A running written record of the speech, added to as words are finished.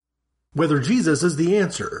Whether Jesus is the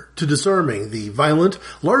answer to disarming the violent,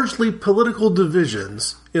 largely political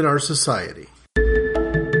divisions in our society.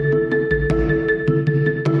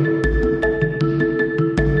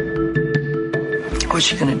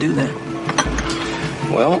 What's you gonna do then?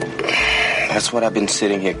 Well, that's what I've been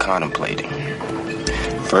sitting here contemplating.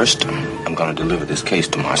 First, I'm gonna deliver this case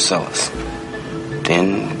to Marcellus.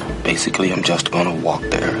 Then, basically, I'm just gonna walk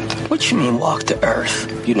the earth. What you mean, walk the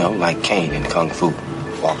earth? You know, like Caine in Kung Fu.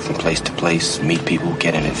 Walk from place to place, meet people,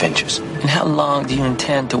 get in adventures. And how long do you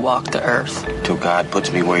intend to walk the earth? Till God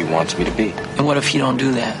puts me where he wants me to be. And what if you don't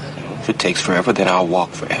do that? If it takes forever, then I'll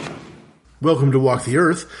walk forever. Welcome to Walk the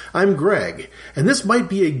Earth. I'm Greg, and this might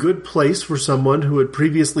be a good place for someone who had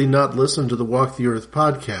previously not listened to the Walk the Earth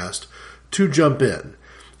podcast to jump in.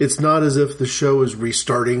 It's not as if the show is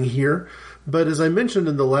restarting here, but as I mentioned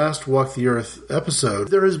in the last Walk the Earth episode,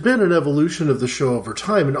 there has been an evolution of the show over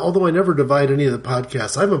time, and although I never divide any of the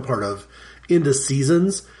podcasts I'm a part of into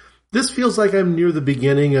seasons, this feels like I'm near the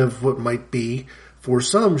beginning of what might be, for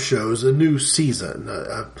some shows, a new season,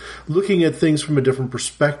 looking at things from a different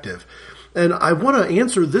perspective. And I want to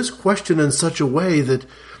answer this question in such a way that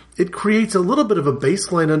it creates a little bit of a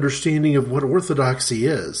baseline understanding of what orthodoxy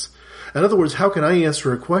is. In other words, how can I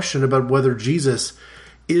answer a question about whether Jesus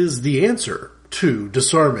is the answer to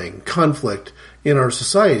disarming conflict in our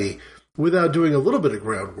society without doing a little bit of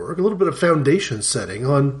groundwork, a little bit of foundation setting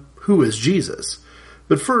on who is Jesus.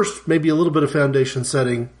 But first, maybe a little bit of foundation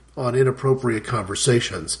setting on inappropriate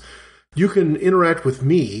conversations. You can interact with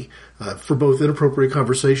me for both Inappropriate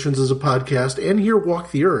Conversations as a podcast and hear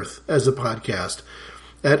Walk the Earth as a podcast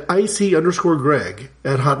at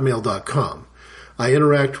ic_Greg@hotmail.com. I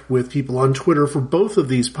interact with people on Twitter for both of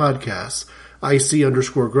these podcasts.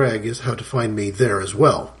 IC_Greg is how to find me there as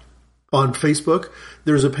well. On Facebook,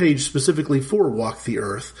 there's a page specifically for Walk the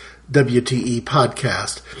Earth, WTE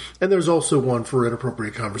podcast, and there's also one for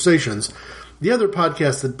Inappropriate Conversations, the other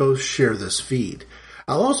podcasts that both share this feed.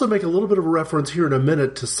 I'll also make a little bit of a reference here in a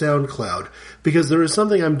minute to SoundCloud, because there is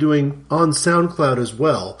something I'm doing on SoundCloud as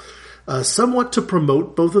well, somewhat to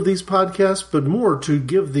promote both of these podcasts, but more to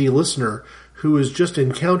give the listener who is just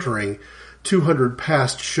encountering 200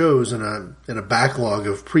 past shows and a backlog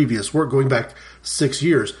of previous work going back 6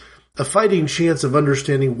 years, a fighting chance of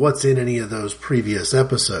understanding what's in any of those previous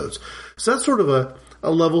episodes. So that's sort of a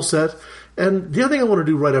level set. And the other thing I want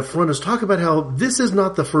to do right up front is talk about how this is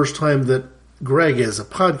not the first time that Greg, as a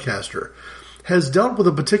podcaster, has dealt with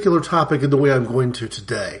a particular topic in the way I'm going to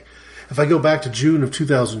today. If I go back to June of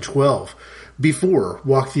 2012, before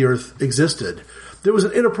Walk the Earth existed, there was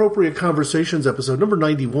an Inappropriate Conversations episode, number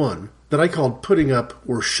 91, that I called Putting Up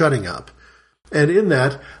or Shutting Up. And in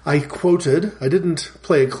that, I didn't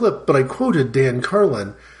play a clip, but I quoted Dan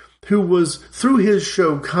Carlin, who was, through his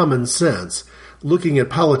show Common Sense, looking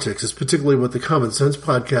at politics, as particularly what the Common Sense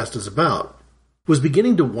podcast is about, was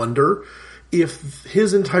beginning to wonder if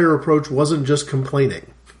his entire approach wasn't just complaining.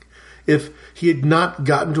 If he had not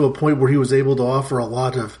gotten to a point where he was able to offer a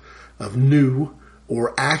lot of new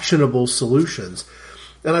or actionable solutions.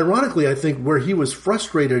 And ironically, I think where he was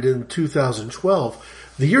frustrated in 2012,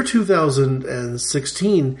 the year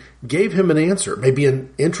 2016 gave him an answer, maybe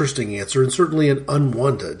an interesting answer, and certainly an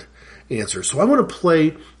unwanted answer. So I want to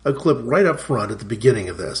play a clip right up front at the beginning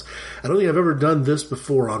of this. I don't think I've ever done this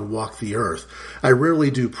before on Walk the Earth. I rarely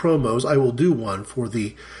do promos. I will do one for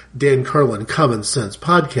the Dan Carlin Common Sense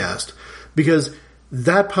podcast, because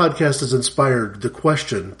that podcast has inspired the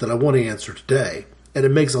question that I want to answer today. And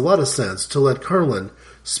it makes a lot of sense to let Carlin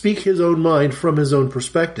speak his own mind from his own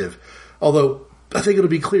perspective. Although, I think it'll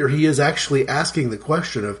be clear he is actually asking the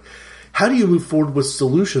question of, how do you move forward with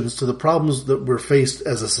solutions to the problems that we're faced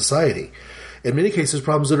as a society? In many cases,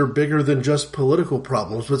 problems that are bigger than just political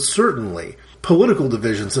problems, but certainly political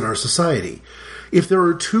divisions in our society. If there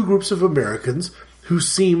are two groups of Americans who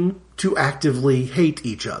seem to actively hate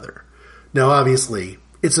each other. Now, obviously,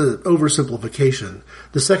 it's an oversimplification.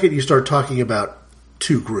 The second you start talking about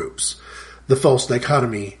two groups, the false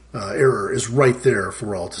dichotomy error is right there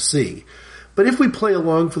for all to see. But if we play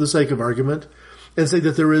along for the sake of argument and say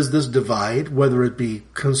that there is this divide, whether it be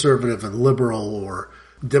conservative and liberal or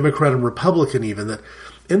Democrat and Republican even, that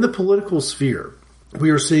in the political sphere, we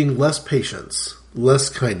are seeing less patience, less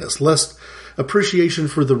kindness, less appreciation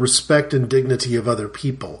for the respect and dignity of other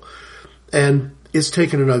people. And it's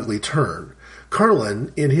taken an ugly turn.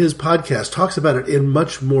 Carlin, in his podcast, talks about it in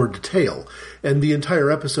much more detail, and the entire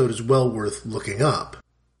episode is well worth looking up.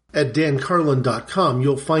 At dancarlin.com,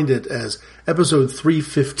 you'll find it as episode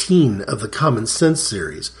 315 of the Common Sense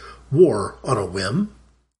series. War on a Whim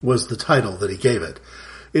was the title that he gave it.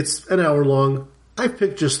 It's an hour long. I've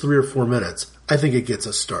picked just 3 or 4 minutes. I think it gets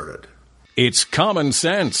us started. It's Common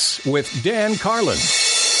Sense with Dan Carlin.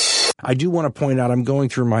 I do want to point out I'm going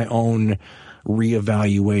through my own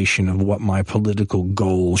reevaluation of what my political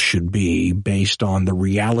goals should be based on the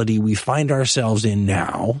reality we find ourselves in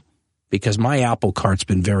now, because my apple cart's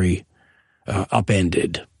been very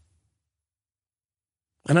upended.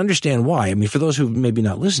 And understand why. I mean, for those who've maybe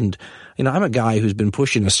not listened, you know, I'm a guy who's been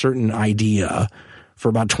pushing a certain idea for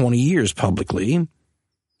about 20 years publicly.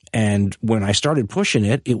 And when I started pushing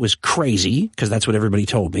it, it was crazy, because that's what everybody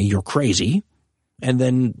told me. You're crazy. And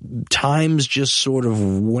then times just sort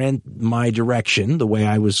of went my direction, the way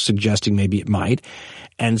I was suggesting maybe it might.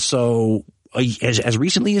 And so as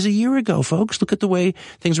recently as a year ago, folks, look at the way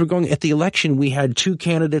things were going. At the election, we had two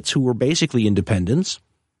candidates who were basically independents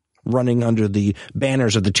running under the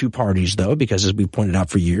banners of the two parties, though, because as we pointed out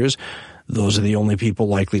for years, those are the only people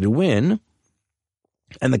likely to win.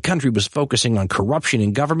 And the country was focusing on corruption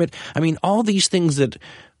in government. I mean, all these things that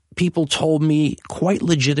people told me quite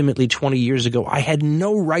legitimately 20 years ago I had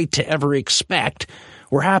no right to ever expect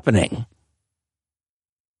were happening.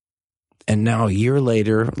 And now a year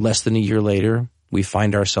later, less than a year later, we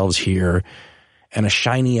find ourselves here, and a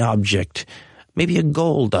shiny object, maybe a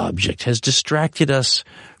gold object, has distracted us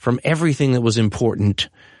from everything that was important,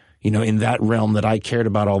 you know, in that realm that I cared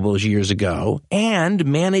about all those years ago, and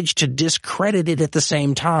managed to discredit it at the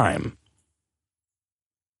same time.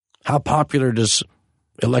 How popular does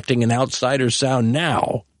electing an outsider sound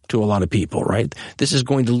now to a lot of people, right? This is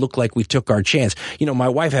going to look like we took our chance. You know, my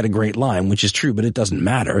wife had a great line, which is true, but it doesn't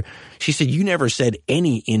matter. She said, you never said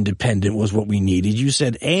any independent was what we needed. You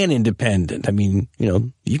said an independent. I mean, you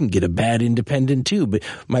know, you can get a bad independent too. But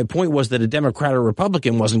my point was that a Democrat or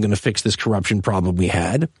Republican wasn't going to fix this corruption problem we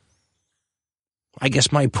had. I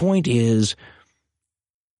guess my point is,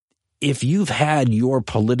 if you've had your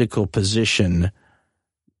political position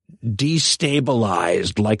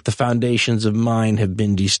destabilized like the foundations of mine have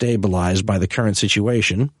been destabilized by the current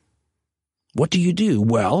situation, what do you do?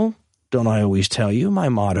 Well, don't I always tell you, my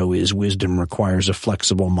motto is wisdom requires a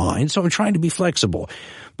flexible mind, so I'm trying to be flexible.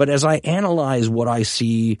 But as I analyze what I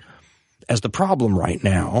see as the problem right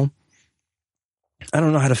now, I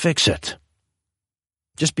don't know how to fix it.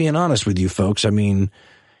 Just being honest with you folks, I mean,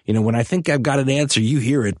 you know, when I think I've got an answer, you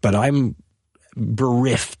hear it, but I'm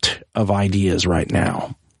bereft of ideas right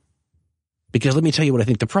now. Because let me tell you what I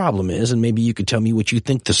think the problem is, and maybe you could tell me what you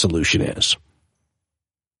think the solution is.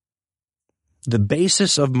 The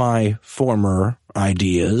basis of my former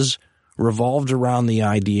ideas revolved around the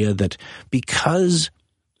idea that because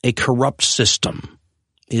a corrupt system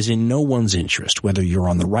is in no one's interest, whether you're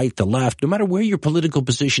on the right, the left, no matter where your political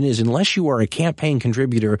position is, unless you are a campaign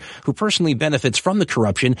contributor who personally benefits from the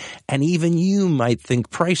corruption, and even you might think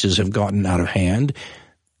prices have gotten out of hand,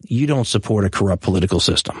 you don't support a corrupt political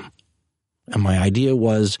system. And my idea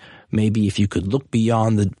was maybe if you could look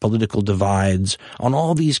beyond the political divides on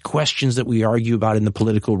all these questions that we argue about in the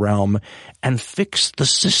political realm and fix the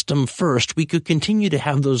system first, we could continue to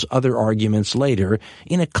have those other arguments later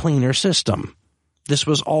in a cleaner system. This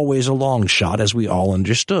was always a long shot, as we all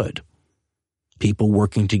understood. People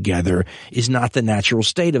working together is not the natural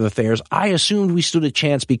state of affairs. I assumed we stood a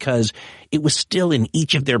chance because it was still in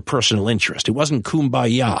each of their personal interest. It wasn't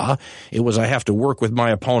kumbaya. It was, I have to work with my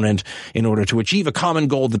opponent in order to achieve a common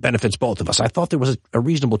goal that benefits both of us. I thought there was a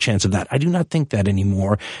reasonable chance of that. I do not think that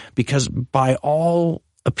anymore, because by all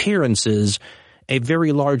appearances, a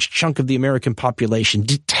very large chunk of the American population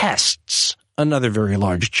detests another very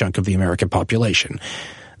large chunk of the American population.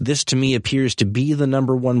 This, to me, appears to be the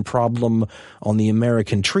number one problem on the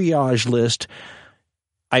American triage list.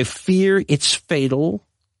 I fear it's fatal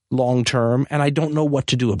long term, and I don't know what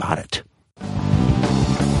to do about it.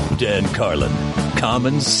 Dan Carlin,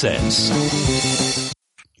 Common Sense.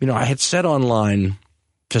 You know, I had said online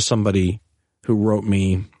to somebody who wrote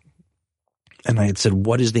me, and I had said,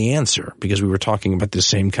 what is the answer? Because we were talking about the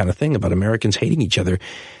same kind of thing about Americans hating each other.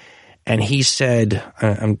 And he said,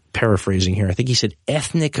 I'm paraphrasing here, I think he said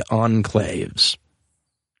ethnic enclaves.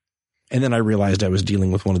 And then I realized I was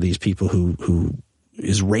dealing with one of these people who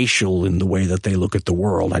is racial in the way that they look at the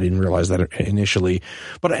world. I didn't realize that initially.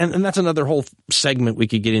 But and that's another whole segment we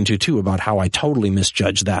could get into too, about how I totally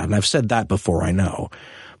misjudged that. And I've said that before, I know.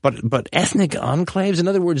 But ethnic enclaves, in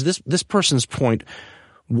other words, this person's point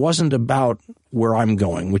wasn't about where I'm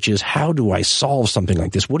going, which is how do I solve something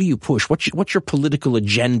like this? What do you push? What's your political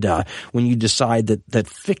agenda when you decide that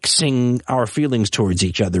fixing our feelings towards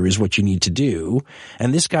each other is what you need to do?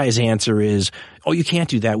 And this guy's answer is, oh, you can't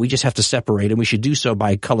do that. We just have to separate, and we should do so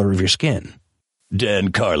by color of your skin.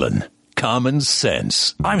 Dan Carlin, Common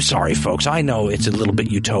Sense. I'm sorry, folks. I know it's a little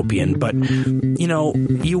bit utopian, but,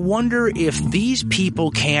 you wonder if these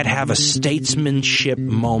people can't have a statesmanship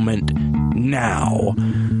moment now.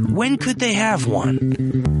 When could they have one?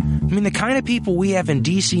 I mean, the kind of people we have in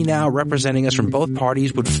D.C. now representing us from both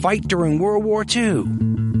parties would fight during World War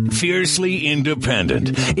II. Fiercely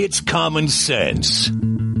independent. It's Common Sense.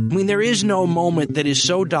 I mean, there is no moment that is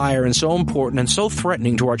so dire and so important and so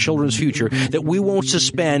threatening to our children's future that we won't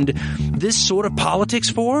suspend this sort of politics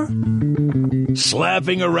for?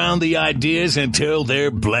 Slapping around the ideas until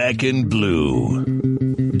they're black and blue.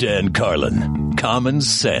 Dan Carlin, Common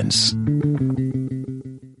Sense.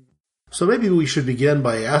 So maybe we should begin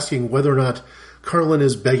by asking whether or not Carlin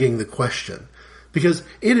is begging the question. Because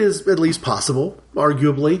it is at least possible,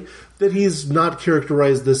 arguably, that he's not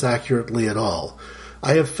characterized this accurately at all.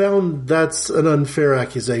 I have found that's an unfair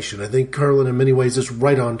accusation. I think Carlin in many ways is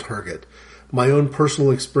right on target. My own personal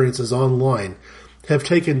experiences online have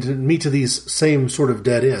taken me to these same sort of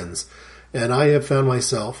dead ends, and I have found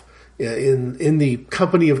myself in the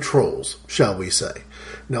company of trolls, shall we say.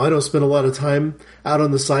 Now, I don't spend a lot of time out on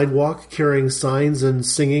the sidewalk carrying signs and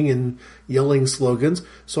singing and yelling slogans,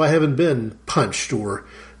 so I haven't been punched or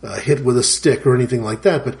hit with a stick or anything like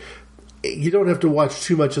that, but you don't have to watch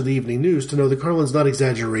too much of the evening news to know that Carlin's not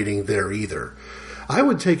exaggerating there either. I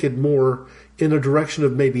would take it more in a direction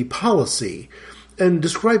of maybe policy and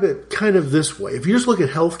describe it kind of this way. If you just look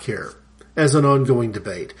at healthcare as an ongoing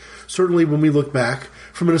debate, certainly when we look back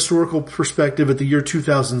from an historical perspective at the year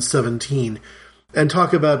 2017 and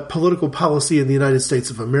talk about political policy in the United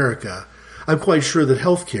States of America, I'm quite sure that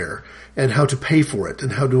healthcare and how to pay for it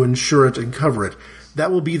and how to insure it and cover it,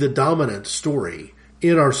 that will be the dominant story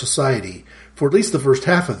in our society for at least the first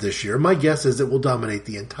half of this year. My guess is it will dominate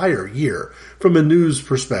the entire year from a news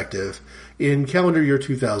perspective in calendar year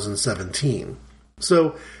 2017.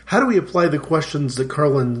 So how do we apply the questions that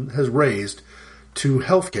Carlin has raised to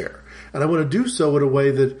healthcare? And I want to do so in a way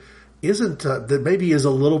that isn't, that maybe is a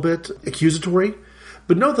little bit accusatory,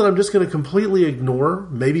 but note that I'm just going to completely ignore,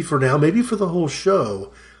 maybe for now, maybe for the whole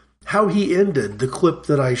show, how he ended the clip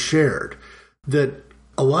that I shared. That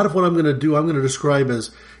a lot of what I'm going to do, I'm going to describe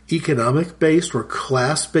as economic-based or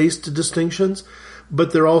class-based distinctions,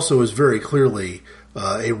 but there also is very clearly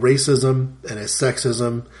a racism and a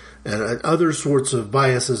sexism and other sorts of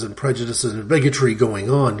biases and prejudices and bigotry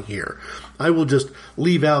going on here. I will just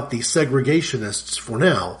leave out the segregationists for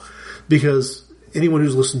now, because anyone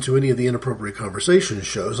who's listened to any of the Inappropriate Conversations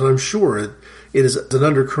shows, and I'm sure it is an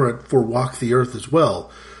undercurrent for Walk the Earth as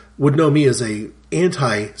well, would know me as a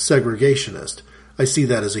anti-segregationist. I see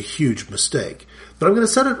that as a huge mistake. But I'm going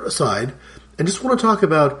to set it aside and just want to talk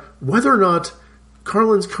about whether or not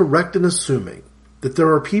Carlin's correct in assuming that there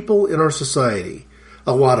are people in our society,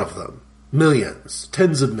 a lot of them, millions,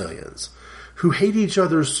 tens of millions, who hate each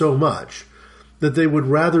other so much that they would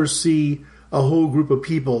rather see a whole group of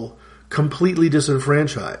people completely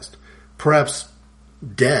disenfranchised, perhaps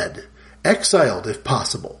dead, exiled if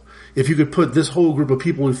possible. If you could put this whole group of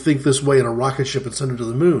people who think this way in a rocket ship and send them to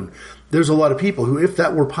the moon, there's a lot of people who, if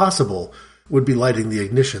that were possible, would be lighting the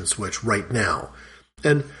ignition switch right now.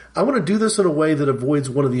 And I want to do this in a way that avoids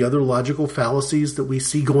one of the other logical fallacies that we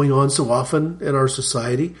see going on so often in our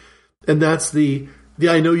society, and that's the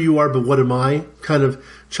I know you are, but what am I kind of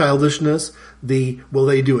childishness, the well,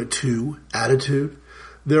 they do it too attitude.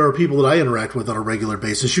 There are people that I interact with on a regular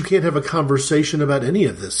basis. You can't have a conversation about any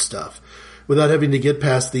of this stuff without having to get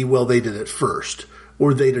past the, well, they did it first,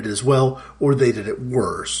 or they did it as well, or they did it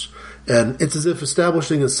worse. And it's as if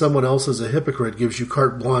establishing that someone else is a hypocrite gives you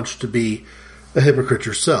carte blanche to be a hypocrite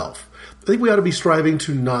yourself. I think we ought to be striving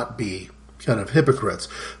to not be kind of hypocrites.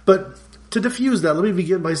 But to diffuse that, let me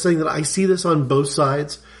begin by saying that I see this on both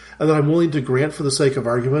sides, and that I'm willing to grant for the sake of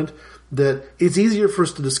argument that it's easier for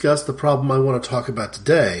us to discuss the problem I want to talk about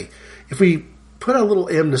today if we put a little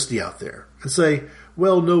amnesty out there and say,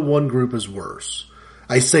 well, no one group is worse.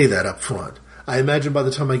 I say that up front. I imagine by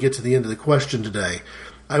the time I get to the end of the question today,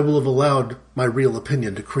 I will have allowed my real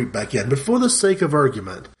opinion to creep back in. But for the sake of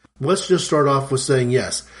argument, let's just start off with saying,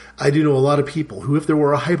 yes, I do know a lot of people who, if there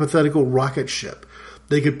were a hypothetical rocket ship,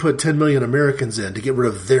 they could put 10 million Americans in to get rid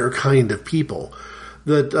of their kind of people,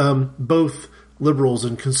 that both liberals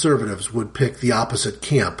and conservatives would pick the opposite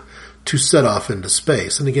camp to set off into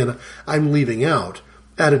space. And again, I'm leaving out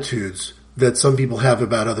attitudes that some people have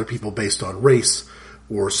about other people based on race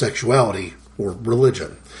or sexuality or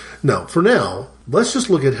religion. No, for now, let's just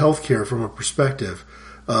look at healthcare from a perspective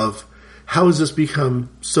of how has this become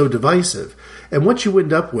so divisive? And what you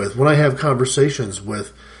end up with when I have conversations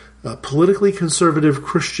with politically conservative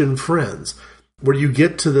Christian friends, where you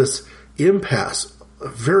get to this impasse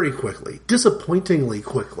very quickly, disappointingly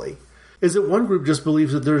quickly, is that one group just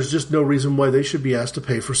believes that there's just no reason why they should be asked to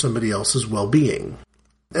pay for somebody else's well-being.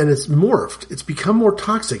 And it's morphed. It's become more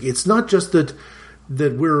toxic. It's not just that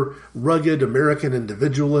we're rugged American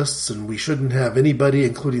individualists and we shouldn't have anybody,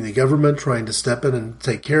 including the government, trying to step in and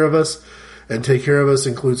take care of us. And take care of us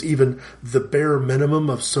includes even the bare minimum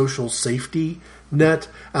of social safety net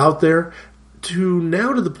out there. To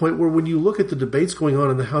the point where when you look at the debates going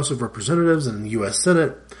on in the House of Representatives and in the U.S.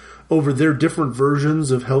 Senate over their different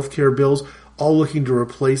versions of health care bills, all looking to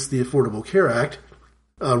replace the Affordable Care Act,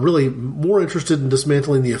 really more interested in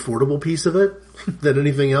dismantling the affordable piece of it than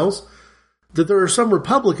anything else, that there are some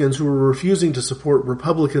Republicans who are refusing to support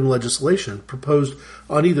Republican legislation proposed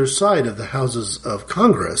on either side of the houses of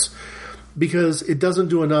Congress because it doesn't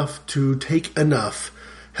do enough to take enough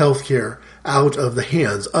health care out of the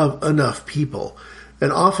hands of enough people,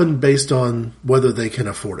 and often based on whether they can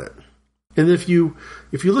afford it. And if you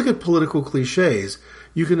look at political cliches,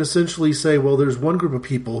 you can essentially say, well, there's one group of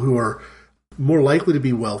people who are more likely to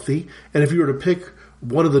be wealthy, and if you were to pick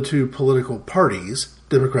one of the two political parties,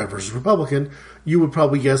 Democrat versus Republican, you would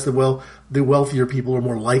probably guess that, well, the wealthier people are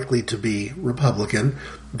more likely to be Republican,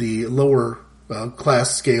 the lower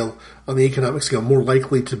class scale on the economic scale more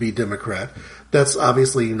likely to be Democrat. That's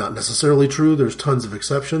obviously not necessarily true. There's tons of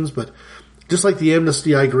exceptions, but just like the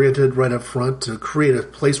amnesty I granted right up front to create a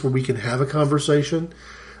place where we can have a conversation,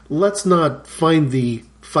 let's not find the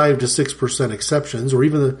 5 to 6% exceptions or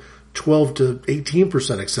even the 12 to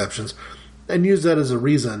 18% exceptions and use that as a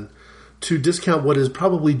reason to discount what is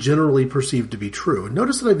probably generally perceived to be true. And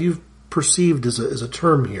notice that I've used perceived as a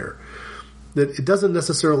term here, that it doesn't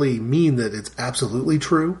necessarily mean that it's absolutely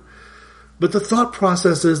true, but the thought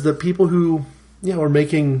process is that people who are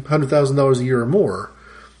making $100,000 a year or more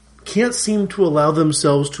can't seem to allow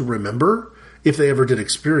themselves to remember, if they ever did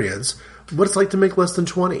experience, what it's like to make less than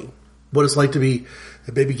 20, what it's like to be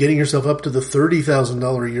maybe getting yourself up to the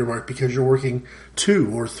 $30,000 a year mark because you're working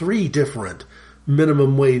 2 or 3 different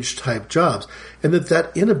minimum wage type jobs, and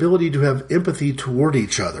that inability to have empathy toward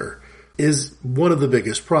each other is one of the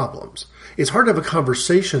biggest problems. It's hard to have a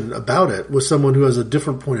conversation about it with someone who has a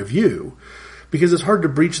different point of view because it's hard to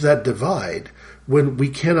breach that divide when we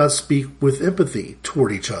cannot speak with empathy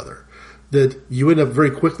toward each other. That you end up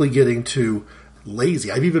very quickly getting to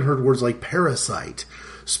lazy. I've even heard words like parasite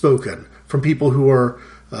spoken from people who are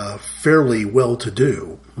fairly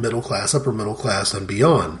well-to-do, middle class, upper middle class, and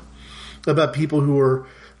beyond, about people who are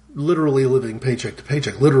literally living paycheck to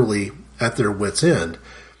paycheck, literally at their wits' end.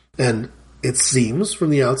 And it seems from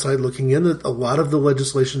the outside looking in that a lot of the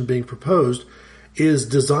legislation being proposed is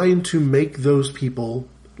designed to make those people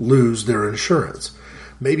lose their insurance.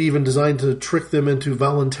 Maybe even designed to trick them into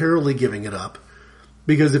voluntarily giving it up.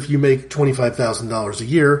 Because if you make $25,000 a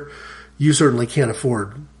year, you certainly can't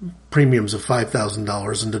afford premiums of $5,000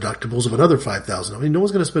 and deductibles of another $5,000. I mean, no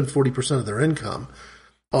one's going to spend 40% of their income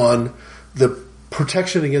on the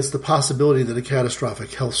protection against the possibility that a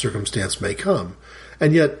catastrophic health circumstance may come.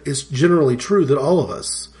 And yet, it's generally true that all of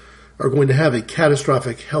us are going to have a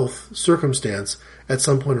catastrophic health circumstance at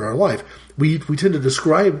some point in our life. We tend to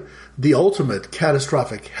describe the ultimate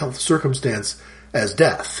catastrophic health circumstance as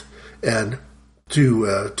death. And to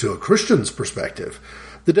a Christian's perspective,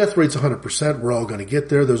 the death rate's 100%. We're all going to get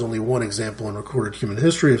there. There's only one example in recorded human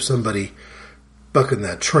history of somebody bucking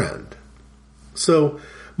that trend. So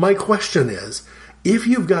my question is, if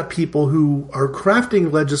you've got people who are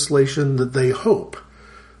crafting legislation that they hope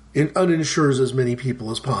uninsures as many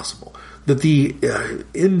people as possible, that the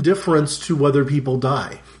indifference to whether people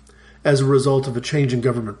die as a result of a change in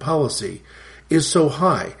government policy is so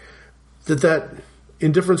high that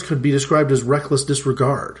indifference could be described as reckless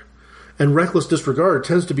disregard. And reckless disregard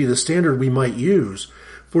tends to be the standard we might use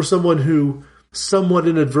for someone who somewhat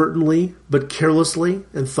inadvertently but carelessly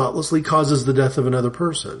and thoughtlessly causes the death of another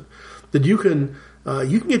person. That you can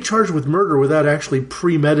get charged with murder without actually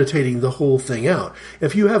premeditating the whole thing out.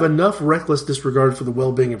 If you have enough reckless disregard for the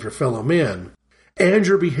well-being of your fellow man, and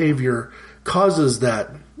your behavior causes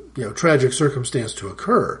that tragic circumstance to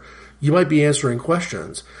occur, you might be answering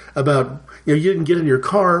questions about, you didn't get in your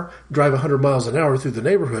car, drive 100 miles an hour through the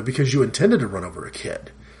neighborhood because you intended to run over a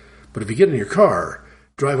kid. But if you get in your car,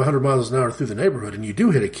 drive 100 miles an hour through the neighborhood, and you do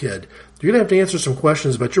hit a kid, you're going to have to answer some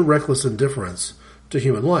questions about your reckless indifference to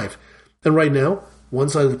human life. And right now, one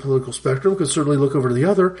side of the political spectrum could certainly look over to the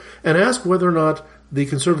other and ask whether or not the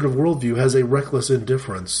conservative worldview has a reckless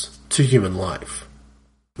indifference to human life.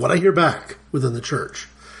 What I hear back within the church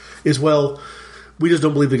is, well, we just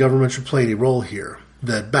don't believe the government should play any role here.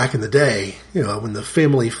 That back in the day, when the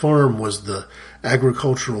family farm was the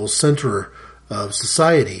agricultural center of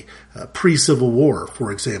society, pre-Civil War,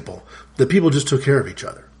 for example, that people just took care of each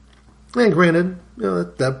other. And granted,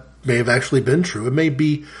 that may have actually been true. It may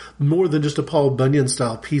be more than just a Paul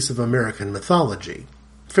Bunyan-style piece of American mythology.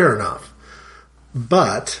 Fair enough.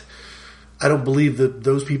 But I don't believe that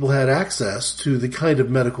those people had access to the kind of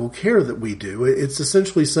medical care that we do. It's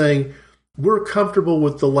essentially saying we're comfortable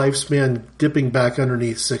with the lifespan dipping back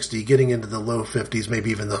underneath 60, getting into the low 50s, maybe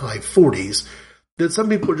even the high 40s, that some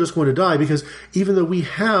people are just going to die because even though we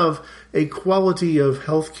have a quality of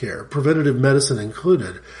health care, preventative medicine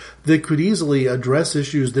included, that could easily address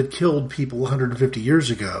issues that killed people 150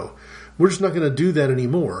 years ago, we're just not going to do that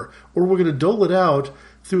anymore, or we're going to dole it out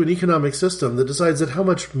through an economic system that decides that how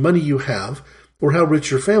much money you have or how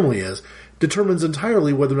rich your family is determines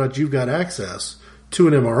entirely whether or not you've got access to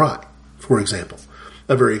an MRI, for example.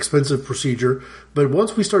 A very expensive procedure, but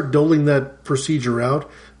once we start doling that procedure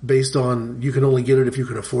out based on you can only get it if you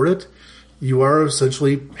can afford it, you are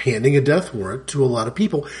essentially handing a death warrant to a lot of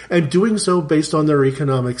people and doing so based on their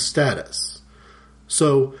economic status.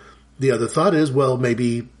 So the other thought is, well,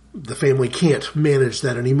 maybe the family can't manage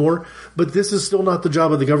that anymore, but this is still not the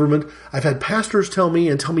job of the government. I've had pastors tell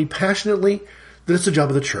me passionately that it's the job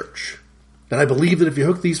of the church. And I believe that if you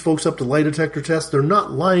hook these folks up to lie detector tests, they're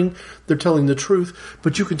not lying, they're telling the truth,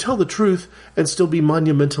 but you can tell the truth and still be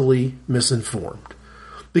monumentally misinformed.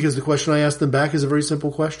 Because the question I ask them back is a very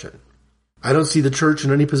simple question. I don't see the church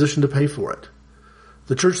in any position to pay for it.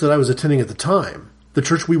 The church that I was attending at the time, the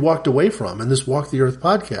church we walked away from in this Walk the Earth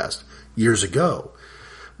podcast years ago,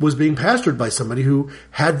 was being pastored by somebody who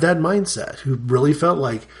had that mindset, who really felt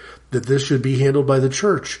like that this should be handled by the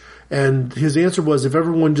church. And his answer was, if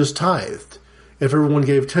everyone just tithed, if everyone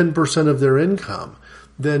gave 10% of their income,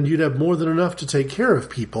 then you'd have more than enough to take care of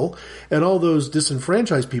people. And all those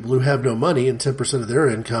disenfranchised people who have no money and 10% of their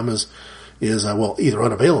income is either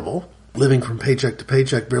unavailable, living from paycheck to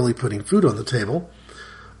paycheck, barely putting food on the table,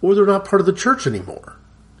 or they're not part of the church anymore.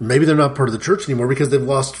 Maybe they're not part of the church anymore because they've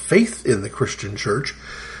lost faith in the Christian church,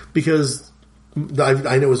 because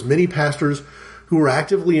I know as many pastors who are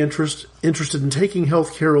actively interested in taking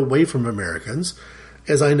health care away from Americans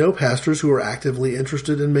as I know pastors who are actively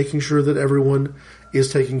interested in making sure that everyone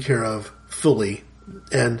is taken care of fully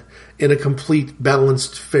and in a complete,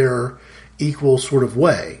 balanced, fair, equal sort of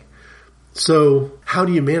way. So how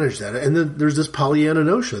do you manage that? And then there's this Pollyanna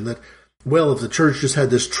notion that, well, if the church just had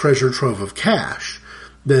this treasure trove of cash,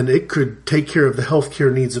 then it could take care of the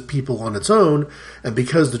healthcare needs of people on its own. And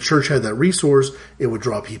because the church had that resource, it would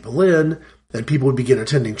draw people in, and people would begin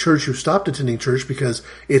attending church who stopped attending church because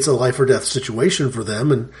it's a life or death situation for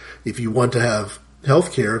them. And if you want to have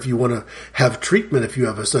healthcare, if you want to have treatment, if you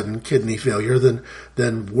have a sudden kidney failure,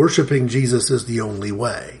 then worshiping Jesus is the only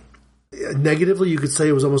way. Negatively, you could say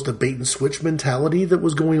it was almost a bait and switch mentality that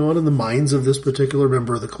was going on in the minds of this particular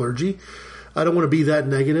member of the clergy. I don't want to be that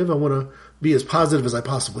negative. I want to be as positive as I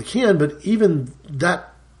possibly can, but even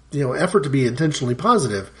that, effort to be intentionally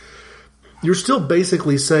positive, you're still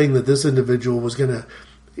basically saying that this individual was going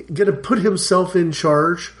to put himself in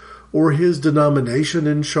charge, or his denomination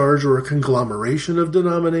in charge, or a conglomeration of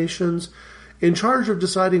denominations in charge of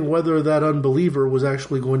deciding whether that unbeliever was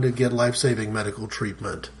actually going to get life-saving medical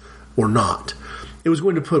treatment or not. It was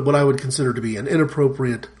going to put what I would consider to be an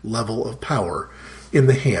inappropriate level of power in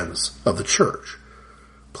the hands of the church.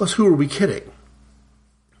 Plus, who are we kidding?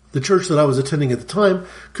 The church that I was attending at the time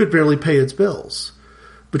could barely pay its bills.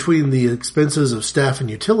 Between the expenses of staff and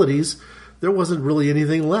utilities, there wasn't really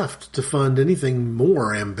anything left to fund anything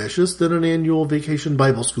more ambitious than an annual vacation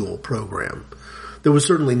Bible school program. There was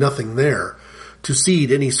certainly nothing there to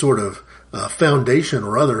seed any sort of foundation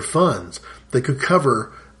or other funds that could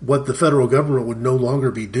cover what the federal government would no longer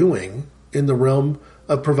be doing in the realm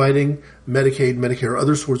of providing Medicaid, Medicare,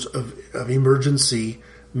 other sorts of emergency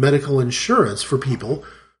medical insurance for people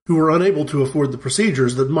who are unable to afford the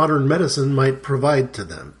procedures that modern medicine might provide to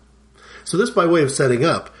them. So this, by way of setting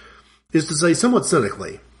up, is to say somewhat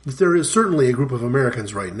cynically that there is certainly a group of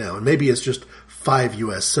Americans right now, and maybe it's just 5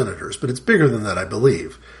 U.S. senators, but it's bigger than that, I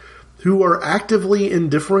believe, who are actively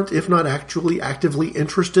indifferent, if not actually actively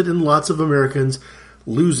interested in lots of Americans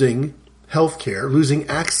losing health care, losing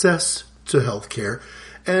access to health care,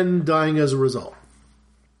 and dying as a result.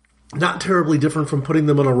 Not terribly different from putting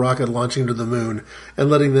them on a rocket, launching to the moon, and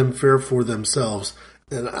letting them fare for themselves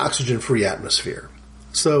in an oxygen-free atmosphere.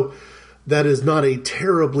 So that is not a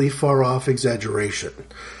terribly far-off exaggeration.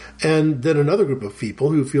 And then another group of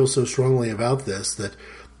people who feel so strongly about this that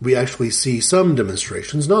we actually see some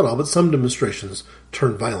demonstrations, not all, but some demonstrations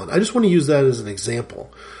turn violent. I just want to use that as an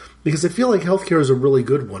example, because I feel like healthcare is a really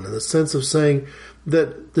good one in the sense of saying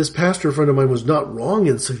that this pastor friend of mine was not wrong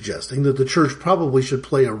in suggesting that the church probably should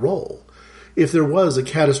play a role. If there was a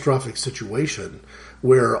catastrophic situation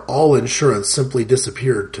where all insurance simply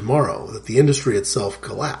disappeared tomorrow, that the industry itself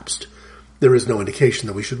collapsed, there is no indication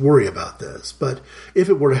that we should worry about this. But if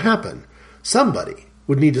it were to happen, somebody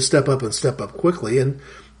would need to step up and step up quickly, and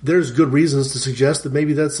there's good reasons to suggest that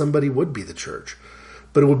maybe that somebody would be the church.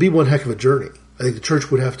 But it would be one heck of a journey. I think the church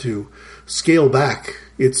would have to scale back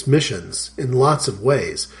its missions in lots of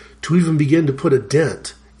ways to even begin to put a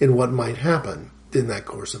dent in what might happen in that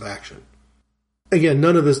course of action. Again,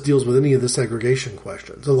 none of this deals with any of the segregation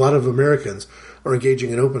questions. A lot of Americans are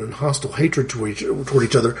engaging in open and hostile hatred toward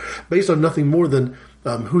each other based on nothing more than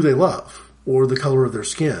who they love or the color of their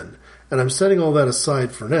skin. And I'm setting all that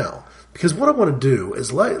aside for now, because what I want to do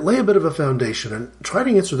is lay a bit of a foundation and try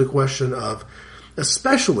to answer the question of,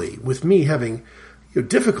 especially with me having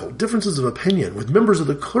difficult differences of opinion with members of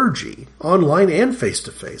the clergy, online and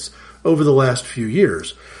face-to-face, over the last few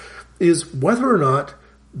years, is whether or not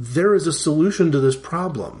there is a solution to this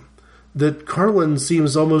problem that Carlin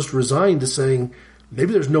seems almost resigned to saying,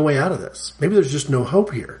 maybe there's no way out of this. Maybe there's just no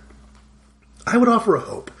hope here. I would offer a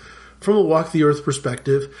hope from a Walk the Earth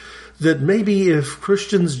perspective that maybe if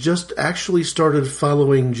Christians just actually started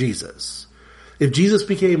following Jesus, if Jesus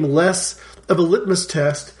became less of a litmus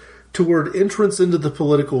test toward entrance into the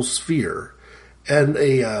political sphere and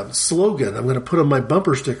a slogan I'm going to put on my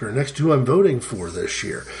bumper sticker next to who I'm voting for this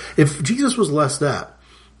year, if Jesus was less that,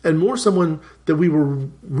 and more someone that we were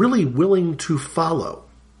really willing to follow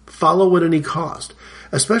at any cost,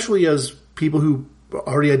 especially as people who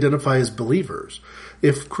already identify as believers.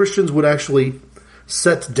 If Christians would actually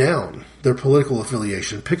set down their political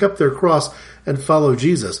affiliation, pick up their cross, and follow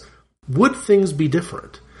Jesus, would things be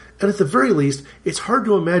different? And at the very least, it's hard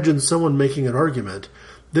to imagine someone making an argument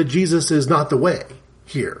that Jesus is not the way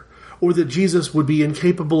here, or that Jesus would be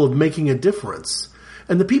incapable of making a difference.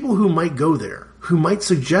 And the people who might go there, who might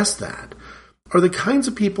suggest that, are the kinds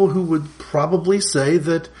of people who would probably say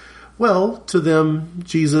that, well, to them,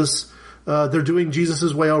 Jesus, they're doing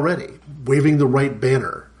Jesus' way already, waving the right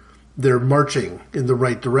banner. They're marching in the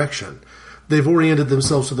right direction. They've oriented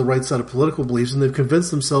themselves to the right side of political beliefs, and they've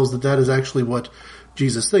convinced themselves that that is actually what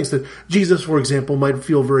Jesus thinks. That Jesus, for example, might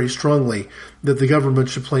feel very strongly that the government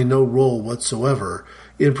should play no role whatsoever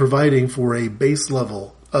in providing for a base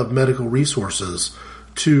level of medical resources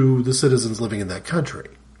to the citizens living in that country.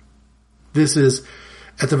 This is,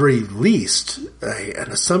 at the very least,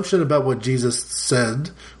 an assumption about what Jesus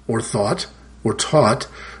said or thought or taught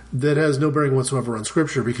that has no bearing whatsoever on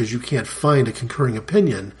Scripture, because you can't find a concurring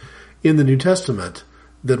opinion in the New Testament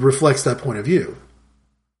that reflects that point of view.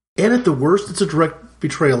 And at the worst, it's a direct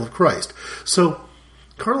betrayal of Christ. So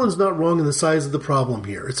Carlin's not wrong in the size of the problem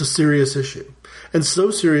here. It's a serious issue. And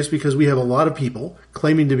so serious because we have a lot of people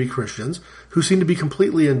claiming to be Christians who seem to be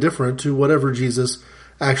completely indifferent to whatever Jesus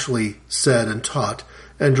actually said and taught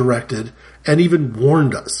and directed, and even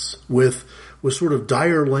warned us with sort of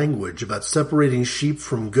dire language about separating sheep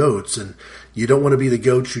from goats, and you don't want to be the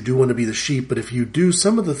goats, you do want to be the sheep, but if you do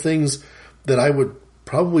some of the things that I would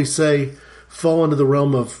probably say fall into the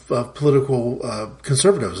realm of political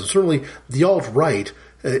conservatism, certainly the alt-right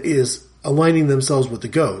is aligning themselves with the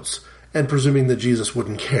goats and presuming that Jesus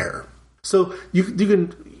wouldn't care. So you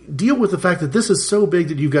can deal with the fact that this is so big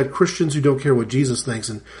that you've got Christians who don't care what Jesus thinks,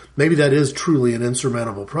 and maybe that is truly an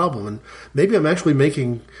insurmountable problem, and maybe I'm actually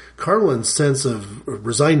making Carlin's sense of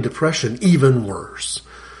resigned depression even worse.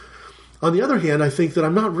 On the other hand, I think that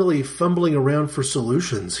I'm not really fumbling around for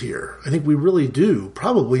solutions here. I think we really do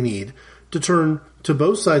probably need to turn to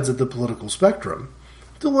both sides of the political spectrum,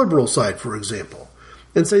 the liberal side, for example,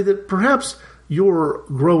 and say that perhaps your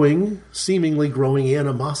seemingly growing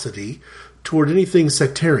animosity toward anything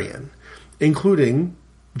sectarian, including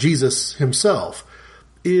Jesus himself,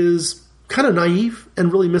 is kind of naive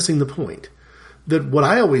and really missing the point. That what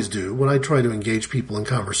I always do when I try to engage people in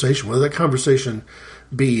conversation, whether that conversation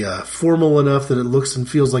be formal enough that it looks and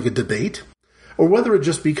feels like a debate, or whether it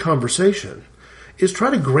just be conversation, is try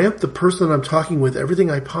to grant the person I'm talking with everything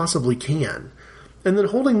I possibly can, and then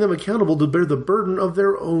holding them accountable to bear the burden of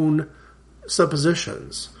their own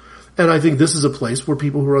suppositions. And I think this is a place where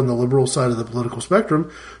people who are on the liberal side of the political spectrum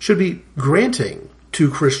should be granting to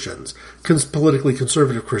Christians, politically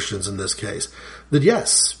conservative Christians in this case, that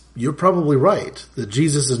yes, you're probably right, that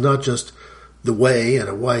Jesus is not just the way and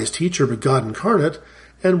a wise teacher, but God incarnate,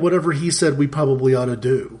 and whatever he said we probably ought to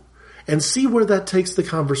do. And see where that takes the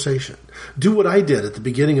conversation. Do what I did at the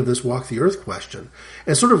beginning of this Walk the Earth question,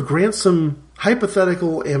 and sort of grant some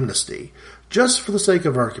hypothetical amnesty just for the sake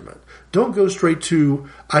of argument. Don't go straight to,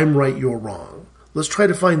 I'm right, you're wrong. Let's try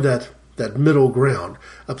to find that middle ground,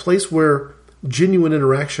 a place where genuine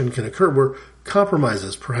interaction can occur, where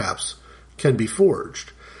compromises, perhaps, can be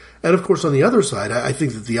forged. And, of course, on the other side, I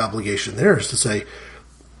think that the obligation there is to say,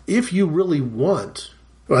 if you really want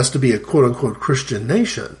us to be a quote-unquote Christian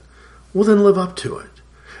nation, well, then live up to it.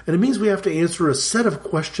 And it means we have to answer a set of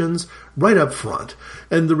questions right up front.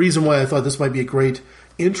 And the reason why I thought this might be a great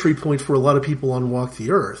entry point for a lot of people on Walk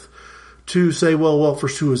the Earth, to say, well,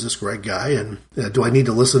 first, who is this Greg guy? And do I need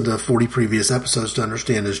to listen to 40 previous episodes to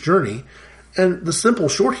understand his journey? And the simple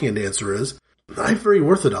shorthand answer is, I'm very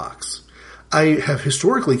orthodox. I have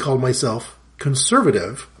historically called myself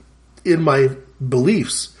conservative in my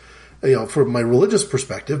beliefs, from my religious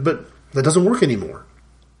perspective, but that doesn't work anymore.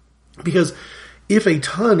 Because if a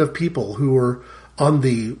ton of people who are on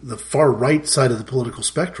the far right side of the political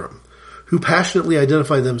spectrum, who passionately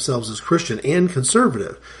identify themselves as Christian and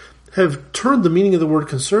conservative, have turned the meaning of the word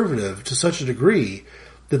conservative to such a degree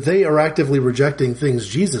that they are actively rejecting things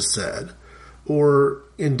Jesus said, or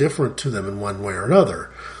indifferent to them in one way or another,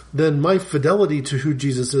 then my fidelity to who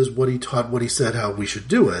Jesus is, what he taught, what he said, how we should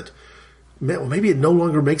do it, maybe it no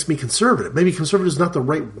longer makes me conservative. Maybe conservative is not the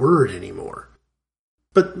right word anymore.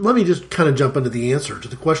 But let me just kind of jump into the answer to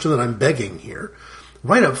the question that I'm begging here.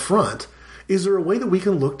 Right up front, is there a way that we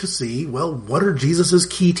can look to see, well, what are Jesus'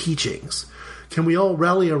 key teachings? Can we all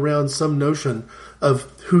rally around some notion of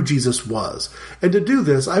who Jesus was? And to do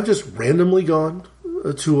this, I've just randomly gone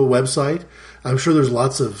to a website. I'm sure there's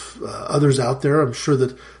lots of others out there. I'm sure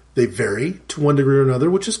that they vary to one degree or another,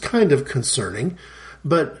 which is kind of concerning.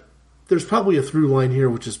 But there's probably a through line here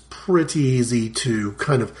which is pretty easy to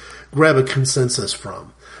kind of grab a consensus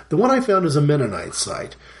from. The one I found is a Mennonite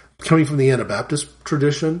site coming from the Anabaptist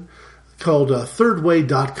tradition called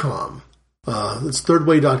thirdway.com. It's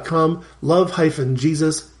thirdway.com,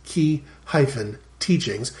 love-Jesus,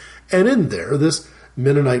 key-teachings. And in there, this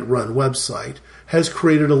Mennonite-run website has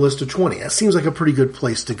created a list of 20. That seems like a pretty good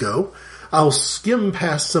place to go. I'll skim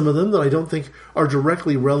past some of them that I don't think are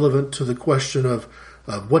directly relevant to the question of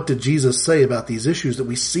what did Jesus say about these issues that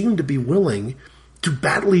we seem to be willing to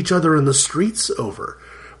battle each other in the streets over,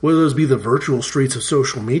 whether those be the virtual streets of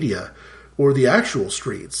social media or the actual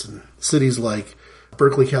streets in cities like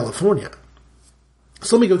Berkeley, California.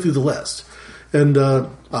 So let me go through the list. And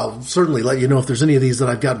I'll certainly let you know if there's any of these that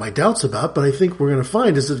I've got my doubts about, but I think we're going to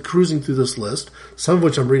find is that cruising through this list, some of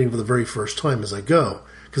which I'm reading for the very first time as I go,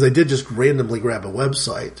 because I did just randomly grab a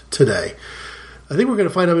website today, I think we're going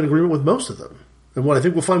to find I'm in agreement with most of them. And what I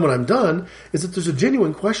think we'll find when I'm done is that there's a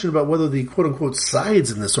genuine question about whether the quote-unquote sides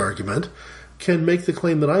in this argument can make the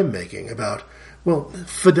claim that I'm making about, well,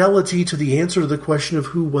 fidelity to the answer to the question of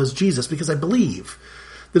who was Jesus, because I believe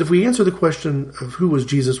that if we answer the question of who was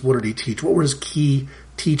Jesus, what did he teach, what were his key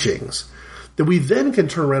teachings, that we then can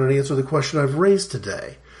turn around and answer the question I've raised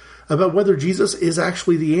today about whether Jesus is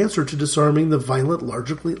actually the answer to disarming the violent,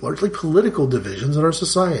 largely political divisions in our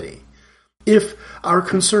society. If our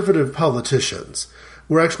conservative politicians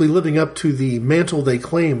were actually living up to the mantle they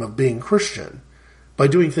claim of being Christian by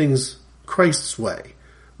doing things Christ's way,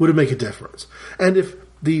 would it make a difference? And if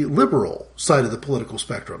the liberal side of the political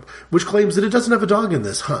spectrum, which claims that it doesn't have a dog in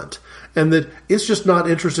this hunt, and that it's just not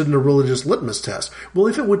interested in a religious litmus test, well,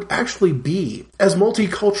 if it would actually be as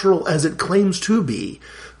multicultural as it claims to be,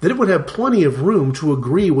 then it would have plenty of room to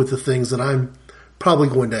agree with the things that I'm probably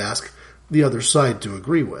going to ask the other side to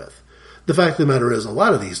agree with. The fact of the matter is, a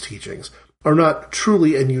lot of these teachings are not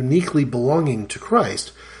truly and uniquely belonging to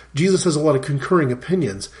Christ. Jesus has a lot of concurring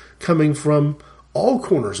opinions coming from all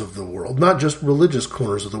corners of the world, not just religious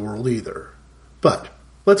corners of the world either. But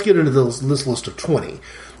let's get into this list of 20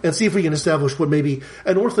 and see if we can establish what may be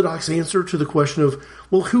an orthodox answer to the question of,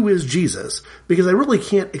 well, who is Jesus? Because I really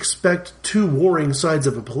can't expect two warring sides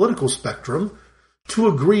of a political spectrum to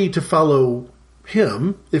agree to follow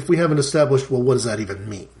him if we haven't established, well, what does that even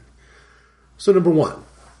mean? So number 1,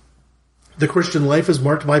 the Christian life is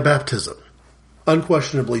marked by baptism.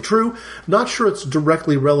 Unquestionably true. Not sure it's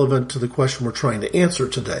directly relevant to the question we're trying to answer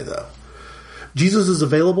today, though. Jesus is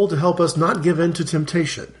available to help us not give in to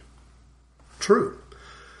temptation. True.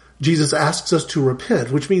 Jesus asks us to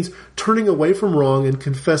repent, which means turning away from wrong and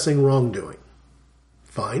confessing wrongdoing.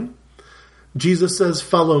 Fine. Jesus says,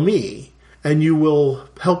 follow me, and you will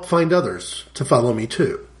help find others to follow me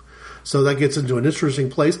too. So that gets into an interesting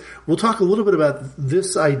place. We'll talk a little bit about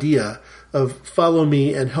this idea of follow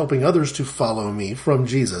me and helping others to follow me from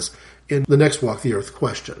Jesus in the next Walk the Earth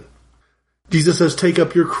question. Jesus says, take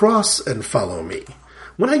up your cross and follow me.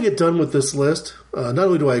 When I get done with this list, not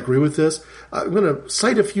only do I agree with this, I'm going to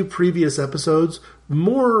cite a few previous episodes,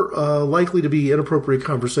 more likely to be inappropriate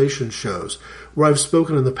conversation shows, where I've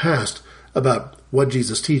spoken in the past about what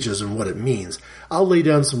Jesus teaches and what it means. I'll lay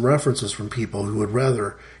down some references from people who would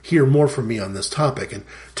rather hear more from me on this topic, and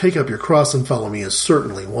Take Up Your Cross and Follow Me is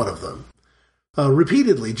certainly one of them.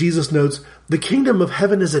 Repeatedly, Jesus notes, the kingdom of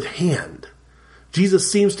heaven is at hand.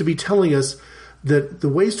 Jesus seems to be telling us that the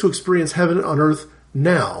ways to experience heaven on earth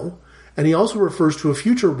now, and he also refers to a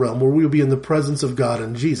future realm where we will be in the presence of God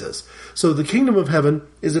and Jesus. So the kingdom of heaven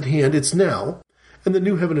is at hand, it's now, and the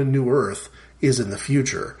new heaven and new earth is in the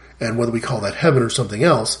future. And whether we call that heaven or something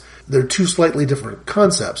else, they're two slightly different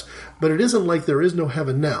concepts. But it isn't like there is no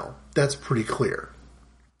heaven now. That's pretty clear.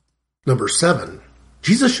 Number 7.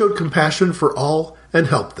 Jesus showed compassion for all and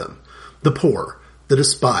helped them, the poor, the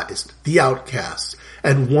despised, the outcasts,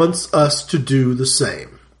 and wants us to do the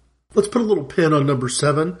same. Let's put a little pin on number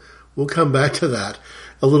 7. We'll come back to that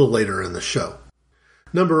a little later in the show.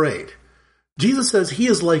 Number 8. Jesus says he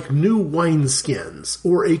is like new wineskins,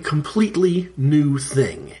 or a completely new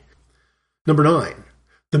thing. Number 9.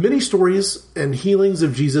 The many stories and healings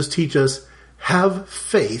of Jesus teach us, have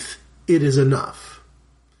faith, it is enough.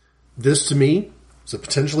 This, to me, is a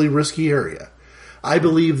potentially risky area. I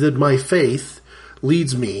believe that my faith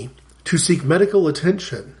leads me to seek medical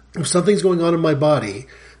attention if something's going on in my body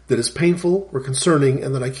that is painful or concerning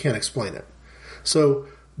and that I can't explain it. So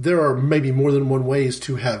there are maybe more than one ways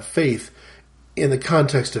to have faith in the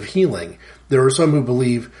context of healing. There are some who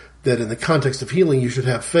believe that in the context of healing you should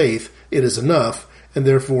have faith, it is enough, and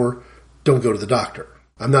therefore don't go to the doctor.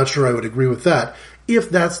 I'm not sure I would agree with that if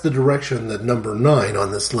that's the direction that number 9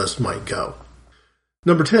 on this list might go.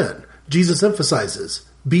 Number 10, Jesus emphasizes,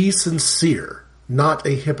 be sincere, not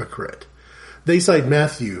a hypocrite. They cite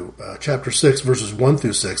Matthew chapter 6, verses 1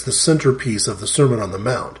 through 6, the centerpiece of the Sermon on the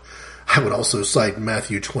Mount. I would also cite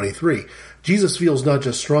Matthew 23. Jesus feels not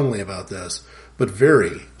just strongly about this, but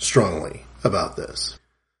very strongly about this.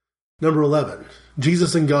 Number 11,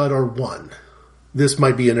 Jesus and God are one. This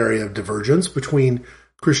might be an area of divergence between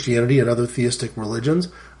Christianity and other theistic religions.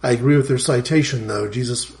 I agree with their citation, though.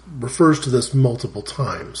 Jesus refers to this multiple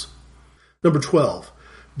times. Number 12,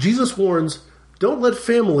 Jesus warns, don't let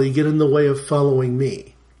family get in the way of following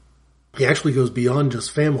me. He actually goes beyond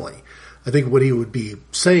just family. I think what he would be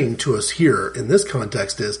saying to us here in this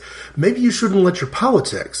context is, maybe you shouldn't let your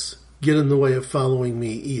politics get in the way of following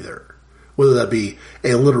me either. Whether that be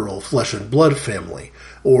a literal flesh and blood family,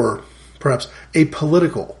 or perhaps a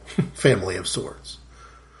political family of sorts.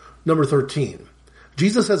 Number 13,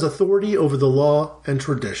 Jesus has authority over the law and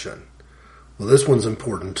tradition. Well, this one's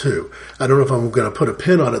important too. I don't know if I'm going to put a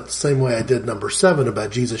pin on it the same way I did number 7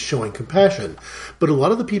 about Jesus showing compassion, but a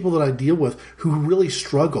lot of the people that I deal with who really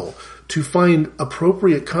struggle to find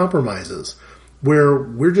appropriate compromises where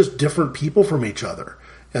we're just different people from each other,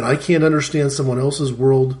 and I can't understand someone else's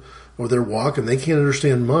world or their walk, and they can't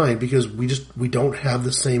understand mine because we don't have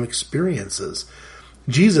the same experiences.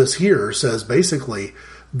 Jesus here says basically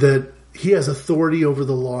that he has authority over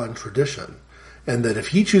the law and tradition, and that if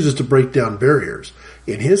he chooses to break down barriers,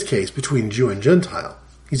 in his case between Jew and Gentile,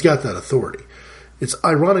 he's got that authority. It's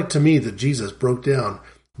ironic to me that Jesus broke down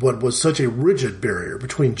what was such a rigid barrier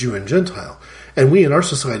between Jew and Gentile, and we in our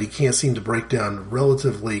society can't seem to break down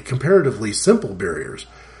comparatively simple barriers,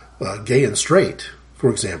 gay and straight, for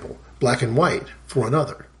example, black and white, for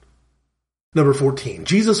another. Number 14,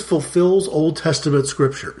 Jesus fulfills Old Testament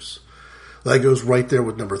scriptures. That goes right there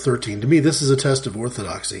with number 13. To me, this is a test of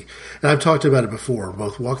orthodoxy. And I've talked about it before,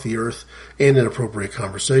 both Walk the Earth and Inappropriate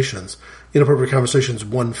Conversations. Inappropriate Conversations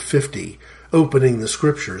 150, opening the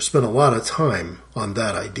scriptures, spent a lot of time on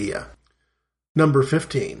that idea. Number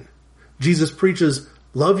 15, Jesus preaches,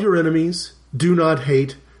 love your enemies, do not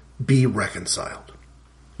hate, be reconciled.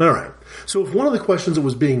 All right. So if one of the questions that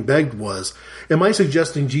was being begged was, am I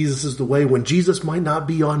suggesting Jesus is the way when Jesus might not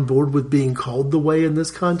be on board with being called the way in this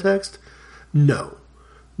context? No.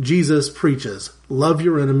 Jesus preaches, love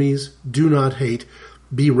your enemies, do not hate,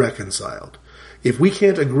 be reconciled. If we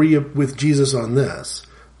can't agree with Jesus on this,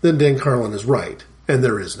 then Dan Carlin is right, and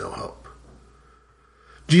there is no hope.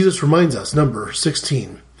 Jesus reminds us, number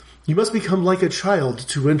 16, you must become like a child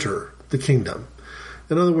to enter the kingdom.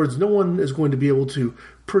 In other words, no one is going to be able to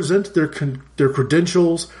present their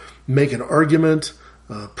credentials, make an argument,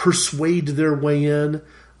 persuade their way in.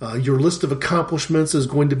 Your list of accomplishments is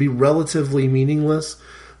going to be relatively meaningless.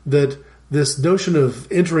 That this notion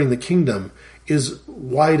of entering the kingdom is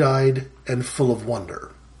wide-eyed and full of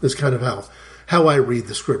wonder. That's kind of how I read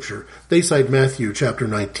the scripture. They cite Matthew chapter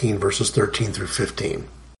 19, verses 13 through 15.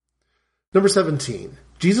 Number 17,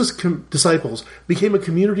 Jesus' disciples became a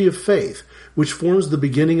community of faith, which forms the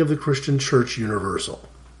beginning of the Christian church universal.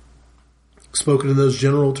 Spoken in those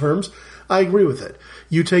general terms, I agree with it.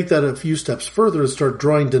 You take that a few steps further and start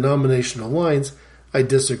drawing denominational lines, I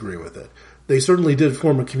disagree with it. They certainly did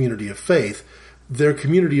form a community of faith. Their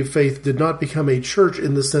community of faith did not become a church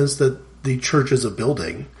in the sense that the church is a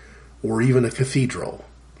building or even a cathedral.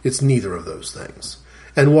 It's neither of those things.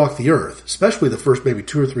 And Walk the Earth, especially the first maybe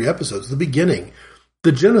 2 or 3 episodes, the beginning,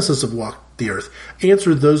 the genesis of Walk the Earth,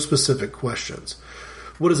 answered those specific questions.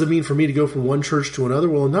 What does it mean for me to go from one church to another?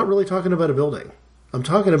 Well, I'm not really talking about a building. I'm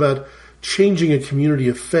talking about changing a community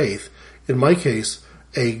of faith. In my case,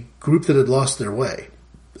 a group that had lost their way.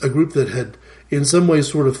 A group that had in some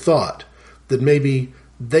ways sort of thought that maybe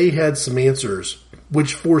they had some answers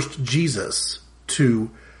which forced Jesus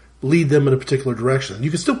to lead them in a particular direction. You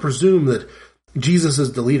can still presume that Jesus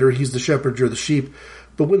is the leader, he's the shepherd, you're the sheep,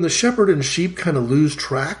 but when the shepherd and sheep kind of lose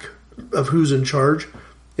track of who's in charge,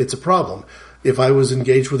 it's a problem. If I was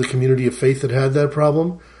engaged with a community of faith that had that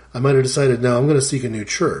problem, I might have decided, now I'm going to seek a new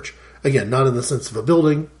church. Again, not in the sense of a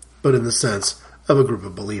building, but in the sense of a group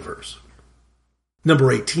of believers.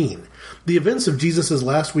 Number 18. The events of Jesus'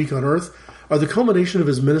 last week on earth are the culmination of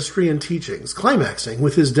his ministry and teachings, climaxing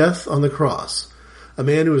with his death on the cross. A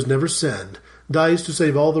man who has never sinned dies to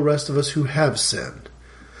save all the rest of us who have sinned.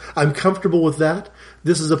 I'm comfortable with that.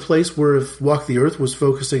 This is a place where if Walk the Earth was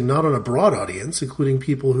focusing not on a broad audience, including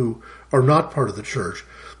people who are not part of the church,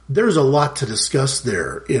 there's a lot to discuss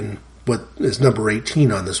there in what is number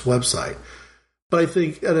 18 on this website. But I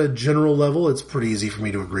think at a general level, it's pretty easy for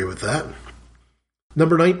me to agree with that.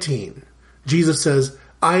 Number 19. Jesus says,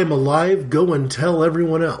 I am alive, go and tell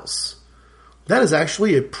everyone else. That is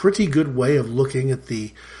actually a pretty good way of looking at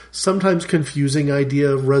the sometimes confusing idea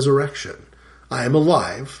of resurrection. I am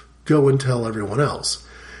alive, go and tell everyone else.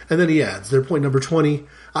 And then he adds, their point number 20,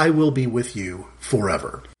 I will be with you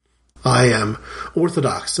forever. I am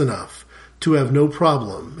orthodox enough to have no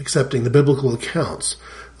problem accepting the biblical accounts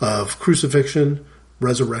of crucifixion,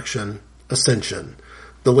 resurrection, ascension.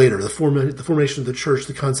 The later, the formation of the church,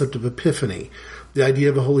 the concept of epiphany, the idea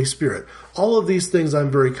of the Holy Spirit. All of these things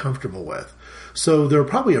I'm very comfortable with. So there are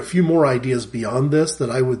probably a few more ideas beyond this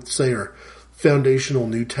that I would say are foundational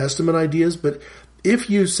New Testament ideas. But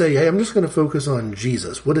if you say, hey, I'm just going to focus on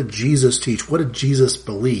Jesus. What did Jesus teach? What did Jesus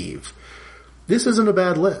believe? This isn't a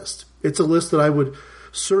bad list. It's a list that I would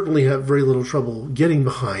certainly have very little trouble getting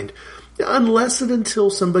behind, unless and until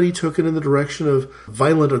somebody took it in the direction of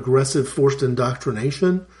violent, aggressive, forced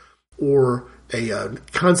indoctrination, or a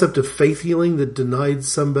concept of faith healing that denied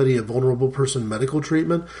somebody, a vulnerable person, medical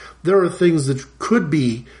treatment. There are things that could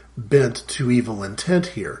be bent to evil intent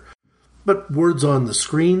here. But words on the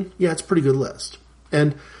screen, yeah, it's a pretty good list.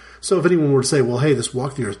 And so if anyone were to say, well, hey, this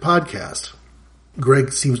Walk the Earth podcast,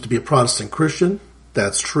 Greg seems to be a Protestant Christian.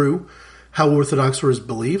 That's true. How orthodox are his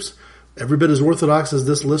beliefs? Every bit as orthodox as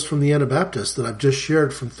this list from the Anabaptists that I've just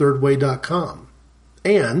shared from thirdway.com.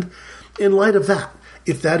 And in light of that,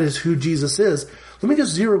 if that is who Jesus is, let me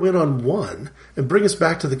just zero in on one and bring us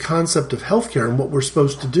back to the concept of healthcare and what we're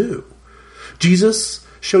supposed to do. Jesus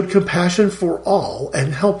showed compassion for all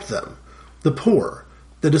and helped them, the poor,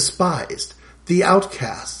 the despised, the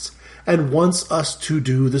outcasts, and wants us to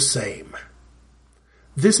do the same.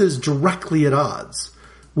 This is directly at odds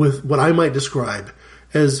with what I might describe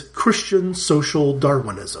as Christian social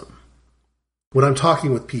Darwinism. When I'm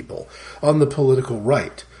talking with people on the political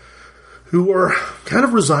right who are kind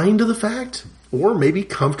of resigned to the fact, or maybe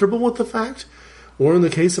comfortable with the fact, or in the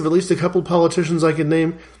case of at least a couple of politicians I can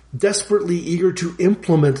name, desperately eager to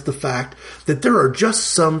implement the fact that there are just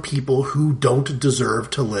some people who don't deserve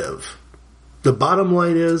to live. The bottom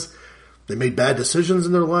line is, they made bad decisions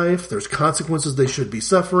in their life, there's consequences they should be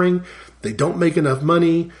suffering, they don't make enough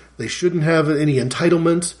money, they shouldn't have any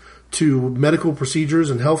entitlement to medical procedures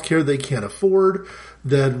and health care they can't afford,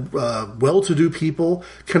 that well-to-do people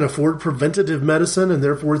can afford preventative medicine and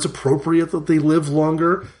therefore it's appropriate that they live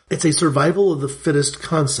longer. It's a survival of the fittest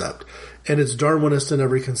concept, and it's Darwinist in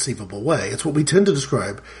every conceivable way. It's what we tend to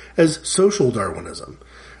describe as social Darwinism.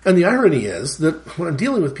 And the irony is that when I'm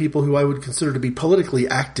dealing with people who I would consider to be politically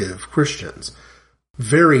active Christians,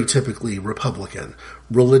 very typically Republican,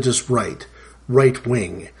 religious right,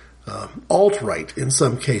 right-wing, alt-right in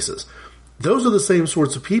some cases, those are the same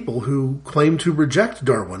sorts of people who claim to reject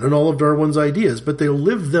Darwin and all of Darwin's ideas, but they'll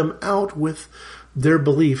live them out with their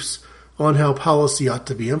beliefs on how policy ought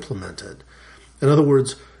to be implemented. In other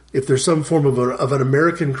words, if there's some form of an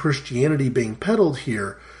American Christianity being peddled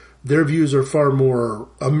here, their views are far more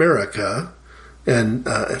America, and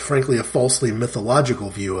frankly a falsely mythological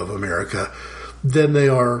view of America, than they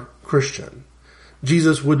are Christian.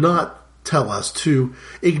 Jesus would not tell us to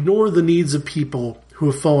ignore the needs of people who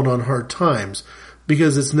have fallen on hard times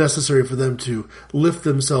because it's necessary for them to lift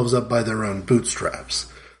themselves up by their own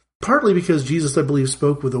bootstraps. Partly because Jesus, I believe,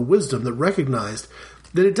 spoke with a wisdom that recognized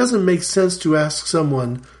that it doesn't make sense to ask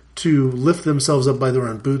someone to lift themselves up by their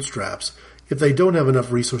own bootstraps if they don't have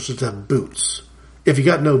enough resources to have boots. If you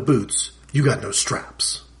got no boots, you got no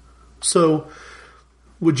straps. So,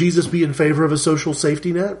 would Jesus be in favor of a social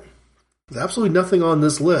safety net? There's absolutely nothing on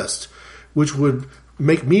this list which would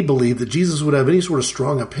make me believe that Jesus would have any sort of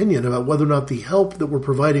strong opinion about whether or not the help that we're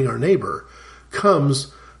providing our neighbor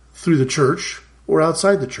comes through the church or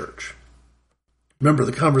outside the church. Remember,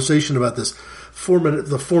 the conversation about this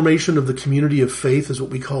the formation of the community of faith is what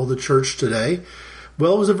we call the church today.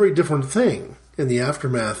 Well, it was a very different thing in the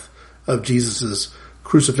aftermath of Jesus'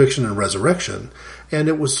 crucifixion and resurrection, and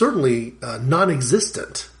it was certainly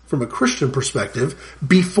non-existent from a Christian perspective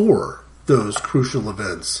before those crucial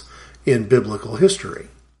events in biblical history.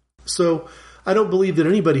 So I don't believe that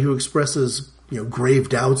anybody who expresses grave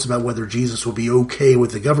doubts about whether Jesus will be okay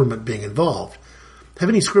with the government being involved have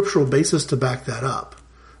any scriptural basis to back that up.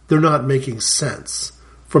 They're not making sense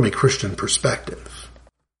from a Christian perspective.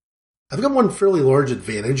 I've got one fairly large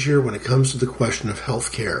advantage here when it comes to the question of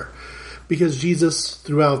health care, because Jesus,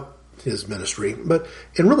 throughout his ministry, but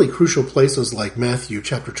in really crucial places like Matthew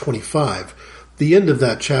chapter 25, the end of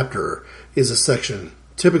that chapter is a section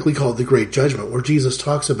typically called the Great Judgment, where Jesus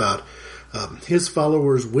talks about his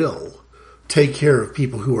followers will take care of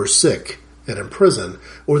people who are sick and in prison,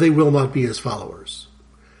 or they will not be his followers.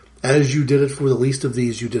 As you did it for the least of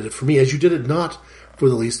these, you did it for me. As you did it not for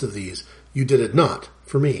the least of these, you did it not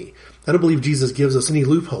for me. I don't believe Jesus gives us any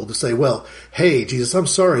loophole to say, well, hey, Jesus, I'm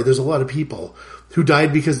sorry, there's a lot of people who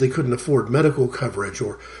died because they couldn't afford medical coverage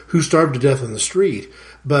or who starved to death on the street,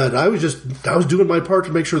 but I was doing my part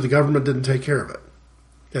to make sure the government didn't take care of it.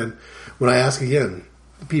 And when I ask again,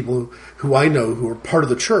 people who I know who are part of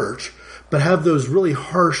the church, but have those really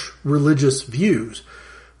harsh religious views,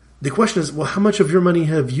 the question is, well, how much of your money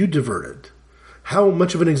have you diverted? How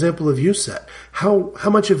much of an example have you set? How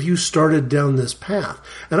much have you started down this path?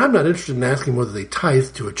 And I'm not interested in asking whether they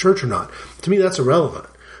tithe to a church or not. To me, that's irrelevant.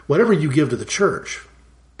 Whatever you give to the church,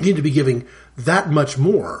 you need to be giving that much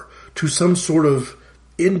more to some sort of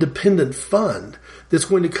independent fund that's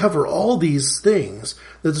going to cover all these things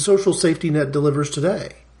that the social safety net delivers today.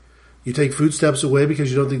 You take food stamps away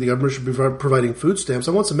because you don't think the government should be providing food stamps.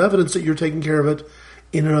 I want some evidence that you're taking care of it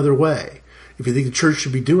in another way. If you think the church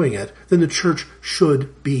should be doing it, then the church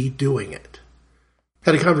should be doing it.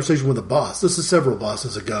 I had a conversation with a boss. This is several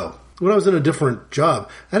bosses ago. When I was in a different job,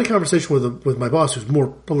 I had a conversation with my boss who's more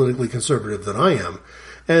politically conservative than I am.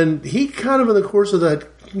 And he kind of, in the course of that,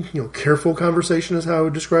 careful conversation is how I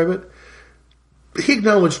would describe it, he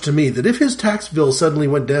acknowledged to me that if his tax bill suddenly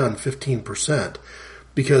went down 15%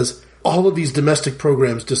 because all of these domestic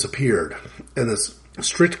programs disappeared and this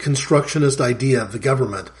strict constructionist idea of the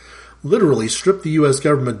government literally stripped the U.S.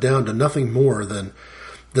 government down to nothing more than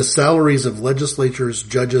the salaries of legislatures,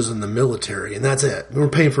 judges, and the military, and that's it. We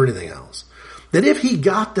weren't paying for anything else. That if he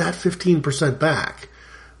got that 15% back,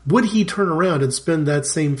 would he turn around and spend that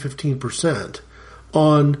same 15%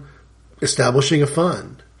 on establishing a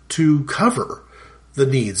fund to cover the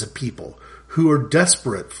needs of people who are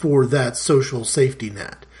desperate for that social safety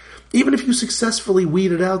net? Even if you successfully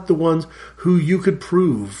weeded out the ones who you could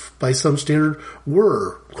prove by some standard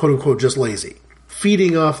were, quote unquote, just lazy,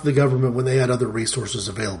 feeding off the government when they had other resources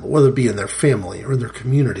available, whether it be in their family or in their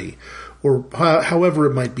community or however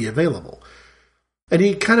it might be available. And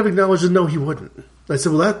he kind of acknowledged that no, he wouldn't. I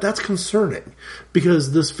said, well, that's concerning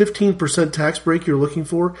because this 15% tax break you're looking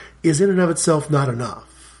for is in and of itself not enough.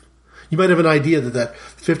 You might have an idea that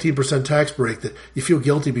 15% tax break, that you feel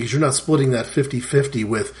guilty because you're not splitting that 50-50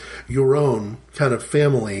 with your own kind of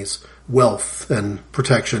family's wealth and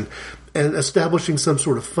protection and establishing some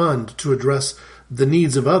sort of fund to address the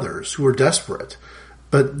needs of others who are desperate.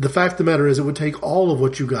 But the fact of the matter is it would take all of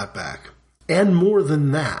what you got back and more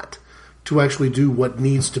than that to actually do what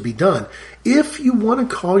needs to be done if you want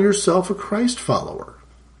to call yourself a Christ follower.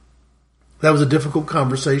 That was a difficult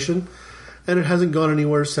conversation. And it hasn't gone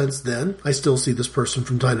anywhere since then. I still see this person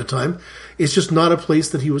from time to time. It's just not a place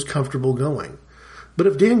that he was comfortable going. But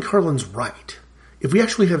if Dan Carlin's right, if we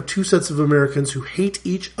actually have two sets of Americans who hate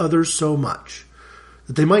each other so much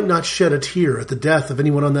that they might not shed a tear at the death of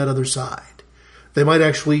anyone on that other side, they might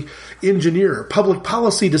actually engineer public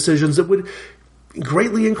policy decisions that would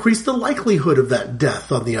greatly increase the likelihood of that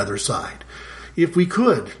death on the other side. If we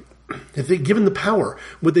could, if they given the power,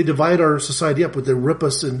 would they divide our society up? Would they rip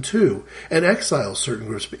us in two and exile certain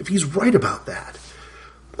groups? If he's right about that,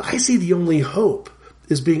 I see the only hope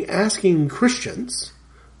is asking Christians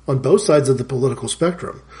on both sides of the political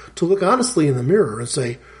spectrum to look honestly in the mirror and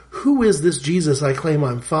say, who is this Jesus I claim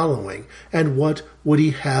I'm following, and what would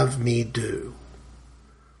he have me do?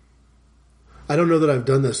 I don't know that I've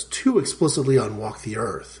done this too explicitly on Walk the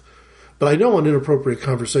Earth, but I know on Inappropriate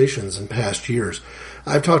Conversations in past years,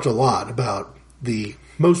 I've talked a lot about the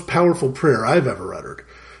most powerful prayer I've ever uttered,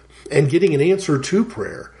 and getting an answer to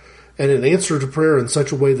prayer, and an answer to prayer in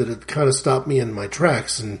such a way that it kind of stopped me in my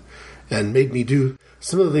tracks and made me do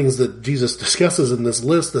some of the things that Jesus discusses in this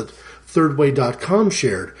list that thirdway.com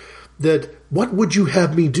shared, that what would you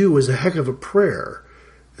have me do is a heck of a prayer,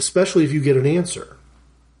 especially if you get an answer.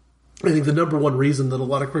 I think the number one reason that a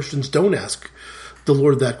lot of Christians don't ask the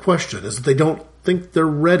Lord that question is that they don't think they're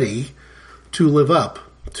ready to live up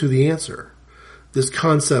to the answer. This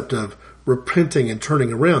concept of repenting and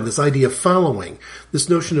turning around, this idea of following, this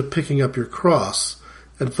notion of picking up your cross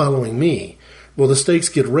and following me. Well, the stakes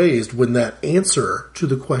get raised when that answer to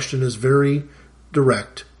the question is very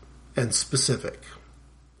direct and specific.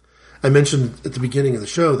 I mentioned at the beginning of the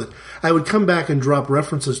show that I would come back and drop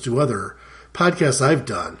references to other podcasts I've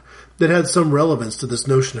done that had some relevance to this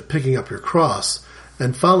notion of picking up your cross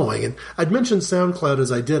and following. And I'd mentioned SoundCloud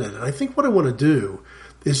as I did it. And I think what I want to do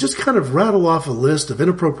is just kind of rattle off a list of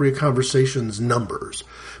Inappropriate Conversations numbers.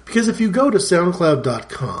 Because if you go to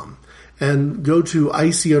SoundCloud.com and go to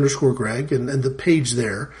IC_Greg and the page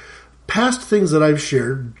there, past things that I've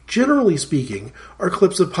shared, generally speaking, are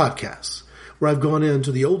clips of podcasts where I've gone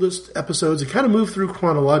into the oldest episodes and kind of moved through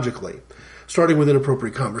chronologically, starting with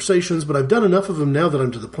Inappropriate Conversations, but I've done enough of them now that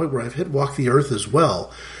I'm to the point where I've hit Walk the Earth as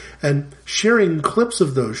well, and sharing clips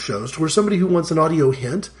of those shows to where somebody who wants an audio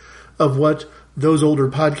hint of what those older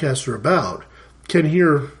podcasts are about can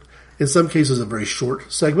hear, in some cases, a very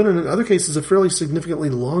short segment, and in other cases, a fairly significantly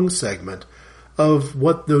long segment of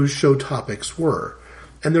what those show topics were.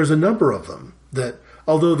 And there's a number of them that,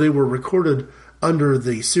 although they were recorded under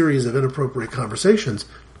the series of Inappropriate Conversations,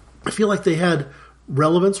 I feel like they had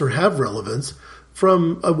relevance or have relevance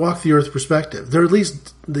from a Walk the Earth perspective. They're at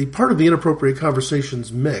least the part of the Inappropriate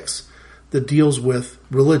Conversations mix that deals with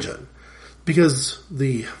religion. Because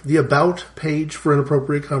the About page for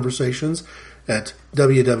Inappropriate Conversations at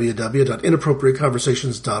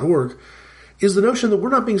www.inappropriateconversations.org is the notion that we're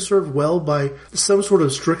not being served well by some sort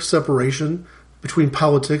of strict separation between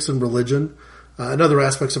politics and religion and other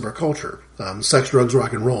aspects of our culture. Sex, drugs,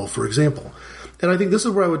 rock and roll, for example. And I think this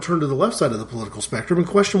is where I would turn to the left side of the political spectrum and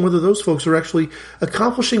question whether those folks are actually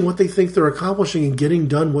accomplishing what they think they're accomplishing and getting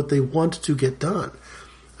done what they want to get done.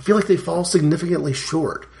 I feel like they fall significantly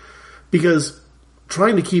short. Because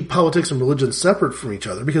trying to keep politics and religion separate from each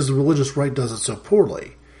other, because the religious right does it so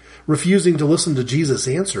poorly, refusing to listen to Jesus'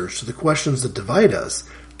 answers to the questions that divide us,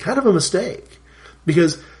 kind of a mistake.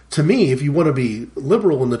 Because to me, if you want to be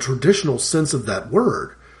liberal in the traditional sense of that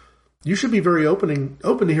word, you should be very open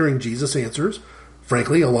to hearing Jesus' answers,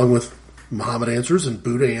 frankly, along with Muhammad answers and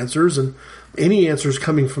Buddha answers and any answers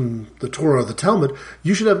coming from the Torah or the Talmud.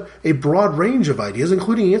 You should have a broad range of ideas,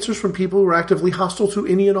 including answers from people who are actively hostile to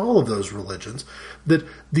any and all of those religions. That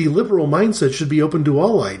the liberal mindset should be open to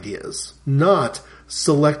all ideas, not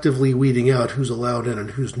selectively weeding out who's allowed in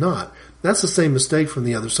and who's not. That's the same mistake from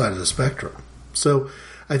the other side of the spectrum. So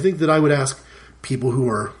I think that I would ask people who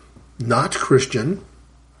are not Christian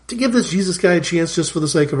to give this Jesus guy a chance just for the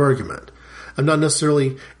sake of argument. I'm not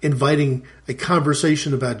necessarily inviting a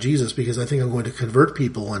conversation about Jesus because I think I'm going to convert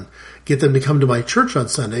people and get them to come to my church on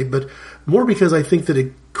Sunday, but more because I think that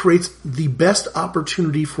it creates the best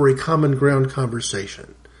opportunity for a common ground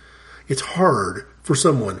conversation. It's hard for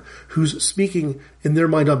someone who's speaking in their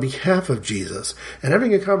mind on behalf of Jesus and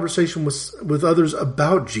having a conversation with others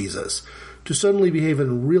about Jesus to suddenly behave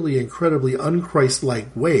in really incredibly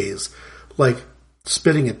un-Christ-like ways, like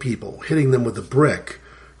spitting at people, hitting them with a brick,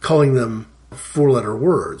 calling them four-letter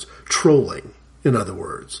words, trolling, in other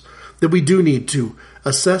words. That we do need to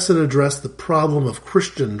assess and address the problem of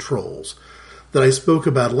Christian trolls that I spoke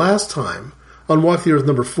about last time on Walk the Earth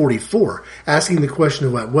number 44, asking the question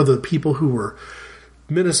about whether the people who were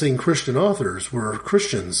menacing Christian authors were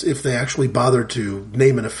Christians if they actually bothered to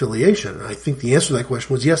name an affiliation. And I think the answer to that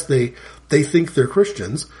question was yes, they think they're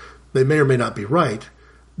Christians. They may or may not be right.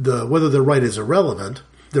 Whether they're right is irrelevant.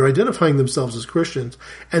 They're identifying themselves as Christians,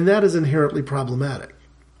 and that is inherently problematic.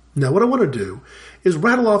 Now, what I want to do is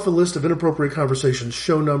rattle off a list of Inappropriate Conversations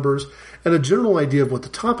show numbers and a general idea of what the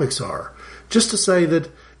topics are, just to say that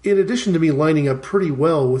in addition to me lining up pretty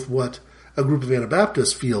well with what a group of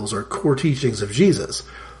Anabaptists feels are core teachings of Jesus,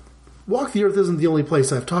 Walk the Earth isn't the only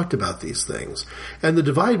place I've talked about these things. And the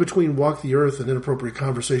divide between Walk the Earth and Inappropriate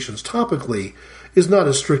Conversations topically is not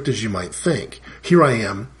as strict as you might think. Here I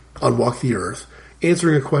am on Walk the Earth,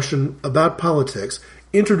 answering a question about politics,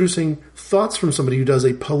 introducing thoughts from somebody who does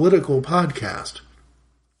a political podcast.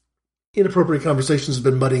 Inappropriate Conversations has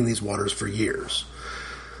been muddying these waters for years.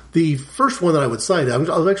 The first one that I would cite,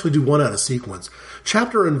 I'll actually do one out of sequence.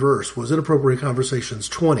 Chapter and verse was Inappropriate Conversations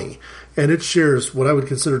 20, and it shares what I would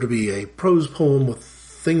consider to be a prose poem with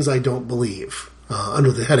things I don't believe,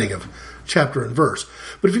 under the heading of chapter and verse.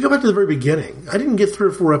 But if you go back to the very beginning, I didn't get 3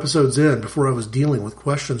 or 4 episodes in before I was dealing with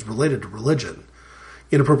questions related to religion.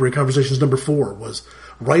 Inappropriate Conversations number 4 was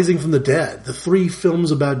Rising from the Dead, the 3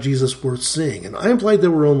 films about Jesus worth seeing, and I implied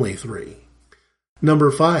there were only 3.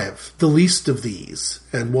 Number 5, The Least of These,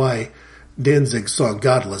 and why Danzig's song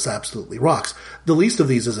Godless absolutely rocks. The least of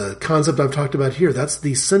these is a concept I've talked about here. That's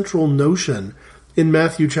the central notion in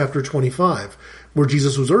Matthew chapter 25, where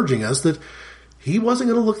Jesus was urging us that he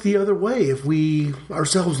wasn't going to look the other way if we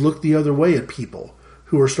ourselves look the other way at people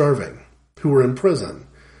who are starving, who are in prison,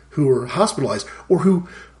 who are hospitalized, or who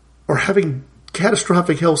are having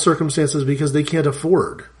catastrophic health circumstances because they can't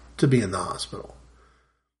afford to be in the hospital.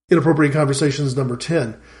 Inappropriate Conversations number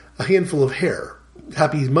 10, A Handful of Hair,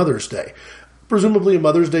 Happy Mother's Day. Presumably a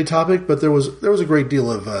Mother's Day topic, but there was a great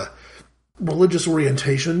deal of religious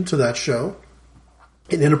orientation to that show.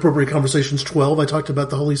 In Inappropriate Conversations 12, I talked about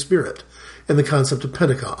the Holy Spirit and the concept of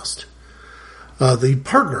Pentecost. The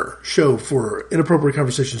partner show for Inappropriate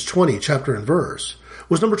Conversations 20, chapter and verse,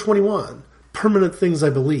 was number 21, Permanent Things I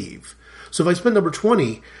Believe. So if I spend number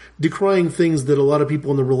 20 decrying things that a lot of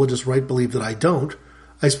people in the religious right believe that I don't,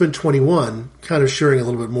 I spent 21 kind of sharing a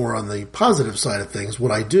little bit more on the positive side of things,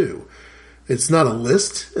 what I do. It's not a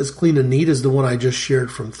list as clean and neat as the one I just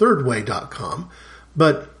shared from thirdway.com,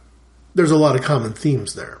 but there's a lot of common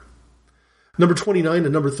themes there. Number 29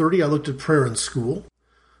 and number 30, I looked at prayer in school.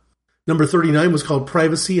 Number 39 was called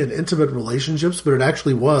Privacy and Intimate Relationships, but it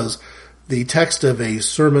actually was the text of a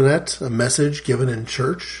sermonette, a message given in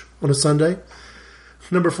church on a Sunday.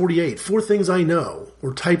 Number 48, 4 Things I Know,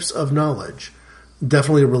 or Types of Knowledge.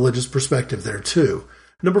 Definitely a religious perspective there, too.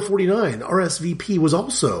 Number 49, RSVP, was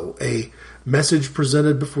also a message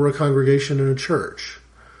presented before a congregation in a church.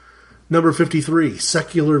 Number 53,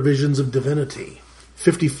 Secular Visions of Divinity.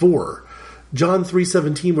 54, John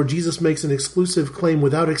 3:17, where Jesus makes an exclusive claim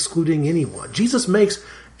without excluding anyone. Jesus makes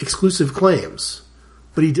exclusive claims,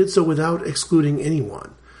 but he did so without excluding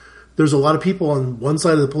anyone. There's a lot of people on one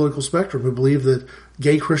side of the political spectrum who believe that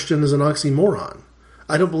gay Christian is an oxymoron.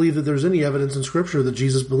 I don't believe that there's any evidence in Scripture that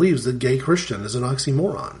Jesus believes that gay Christian is an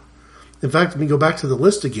oxymoron. In fact, let me go back to the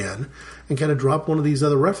list again and kind of drop one of these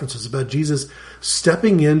other references about Jesus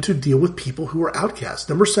stepping in to deal with people who are outcast.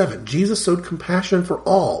 Number 7, Jesus showed compassion for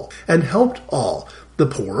all and helped all, the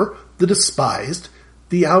poor, the despised,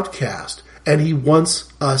 the outcast, and he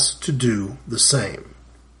wants us to do the same.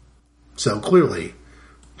 So clearly,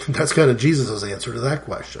 that's kind of Jesus' answer to that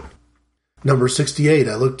question. Number 68,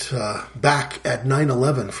 I looked back at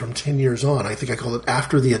 9/11 from 10 years on. I think I called it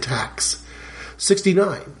After the Attacks.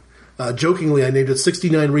 69, jokingly I named it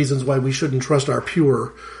 69 Reasons Why We Shouldn't Trust Our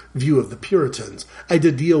Pure View of the Puritans. I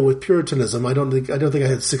did deal with Puritanism. I don't think I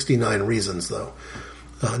had 69 reasons, though.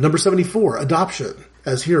 Number 74, Adoption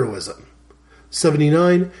as Heroism.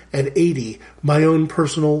 79 and 80, my own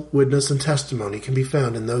personal witness and testimony can be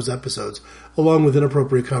found in those episodes, along with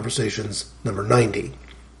Inappropriate Conversations number 90.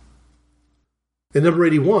 In number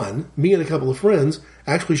 81, me and a couple of friends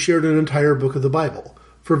actually shared an entire book of the Bible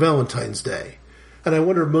for Valentine's Day. And I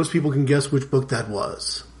wonder if most people can guess which book that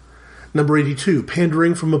was. Number 82,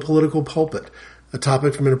 Pandering from a Political Pulpit, a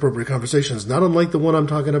topic from Inappropriate Conversations, not unlike the one I'm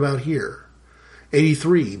talking about here.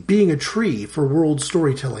 83, Being a Tree for World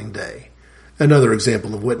Storytelling Day, another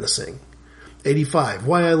example of witnessing. 85,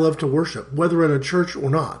 Why I Love to Worship, whether in a church or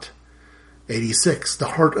not. 86, The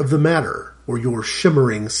Heart of the Matter, or Your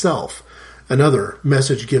Shimmering Self, another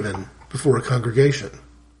message given before a congregation.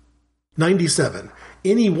 97,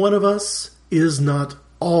 Any one of us is not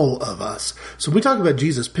all of us. So we talk about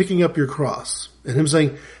Jesus picking up your cross and him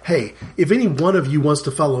saying, hey, if any one of you wants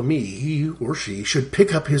to follow me, he or she should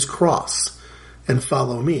pick up his cross and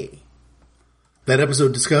follow me. That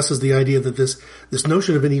episode discusses the idea that this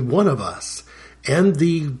notion of any one of us and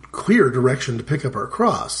the clear direction to pick up our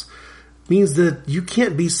cross means that you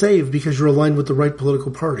can't be saved because you're aligned with the right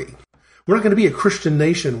political party. We're not going to be a Christian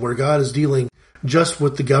nation where God is dealing just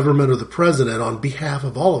with the government or the president on behalf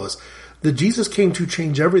of all of us. That Jesus came to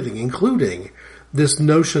change everything, including this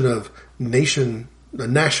notion of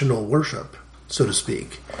national worship, so to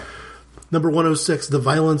speak. Number 106, the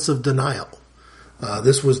violence of denial.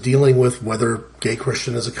 This was dealing with whether gay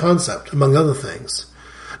Christian is a concept, among other things.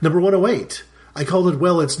 Number 108, I called it,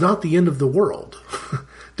 well, it's not the end of the world,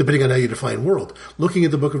 depending on how you define world, looking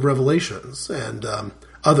at the book of Revelations and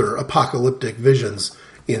other apocalyptic visions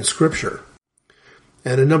in Scripture.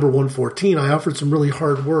 And in number 114, I offered some really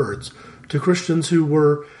hard words to Christians who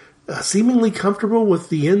were seemingly comfortable with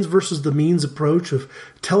the ends versus the means approach of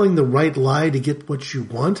telling the right lie to get what you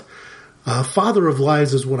want. Father of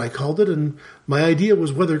lies is what I called it, and my idea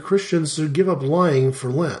was whether Christians should give up lying for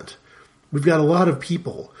Lent. We've got a lot of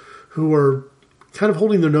people who are kind of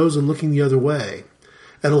holding their nose and looking the other way,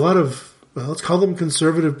 and a lot of, well, let's call them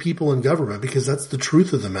conservative people in government, because that's the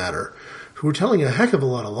truth of the matter, who are telling a heck of a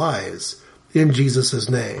lot of lies in Jesus'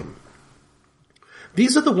 name.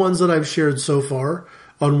 These are the ones that I've shared so far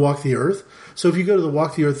on Walk the Earth. So if you go to the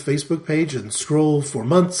Walk the Earth Facebook page and scroll for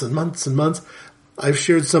months and months and months, I've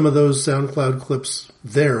shared some of those SoundCloud clips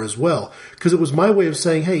there as well, because it was my way of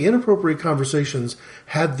saying, hey, Inappropriate Conversations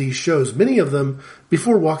had these shows, many of them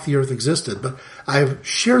before Walk the Earth existed, but I've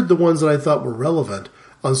shared the ones that I thought were relevant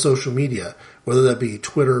on social media, whether that be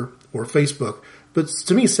Twitter or Facebook. But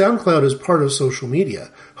to me, SoundCloud is part of social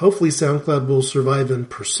media. Hopefully SoundCloud will survive and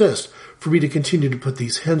persist for me to continue to put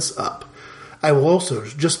these hints up. I will also,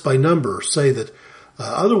 just by number, say that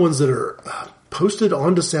other ones that are posted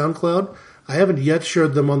onto SoundCloud, I haven't yet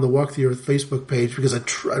shared them on the Walk the Earth Facebook page because I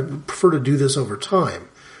prefer to do this over time.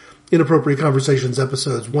 Inappropriate Conversations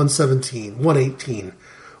episodes 117, 118,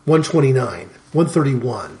 129,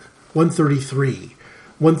 131, 133,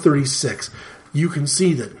 136. You can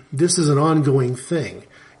see that this is an ongoing thing.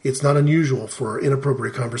 It's not unusual for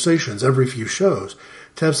Inappropriate Conversations every few shows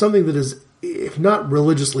to have something that is, if not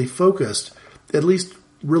religiously focused, at least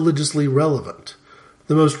religiously relevant.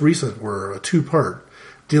 The most recent were a two-part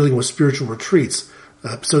dealing with spiritual retreats,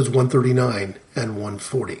 episodes 139 and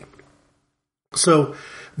 140. So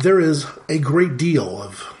there is a great deal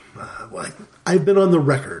of, I've been on the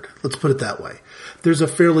record, let's put it that way. There's a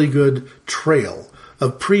fairly good trail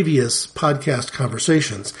of previous podcast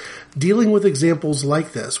conversations dealing with examples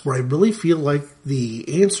like this, where I really feel like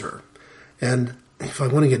the answer, and if I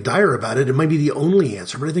want to get dire about it, it might be the only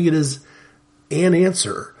answer, but I think it is an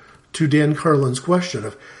answer to Dan Carlin's question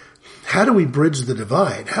of how do we bridge the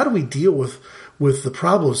divide? How do we deal with the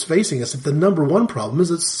problems facing us if the number one problem is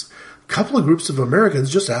that a couple of groups of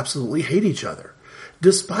Americans just absolutely hate each other,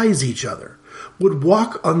 despise each other, would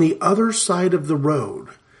walk on the other side of the road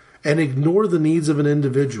and ignore the needs of an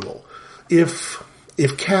individual. If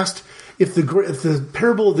the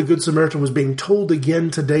parable of the Good Samaritan was being told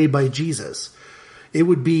again today by Jesus, it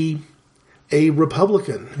would be a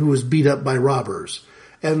Republican who was beat up by robbers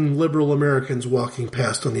and liberal Americans walking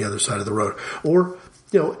past on the other side of the road. Or,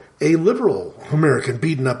 a liberal American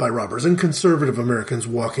beaten up by robbers and conservative Americans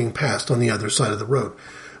walking past on the other side of the road.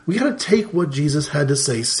 We got to take what Jesus had to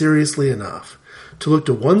say seriously enough to look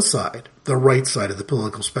to one side, the right side of the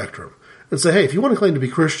political spectrum, and say, hey, if you want to claim to be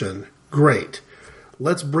Christian, great.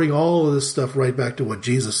 Let's bring all of this stuff right back to what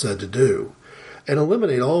Jesus said to do and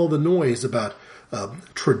eliminate all the noise about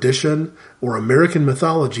tradition or American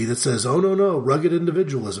mythology that says, oh, no, rugged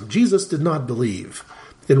individualism. Jesus did not believe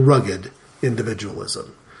in rugged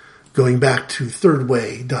individualism. Going back to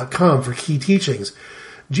thirdway.com for key teachings,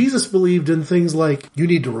 Jesus believed in things like you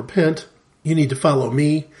need to repent, you need to follow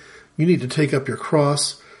me, you need to take up your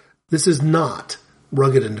cross. This is not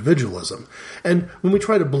rugged individualism. And when we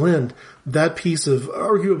try to blend that piece of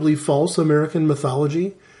arguably false American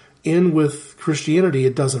mythology in with Christianity,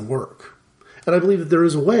 it doesn't work. And I believe that there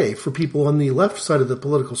is a way for people on the left side of the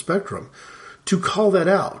political spectrum to call that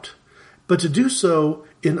out, but to do so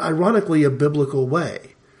in, ironically, a biblical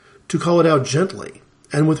way, to call it out gently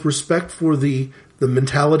and with respect for the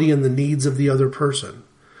mentality and the needs of the other person.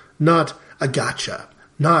 Not a gotcha,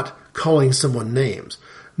 not calling someone names,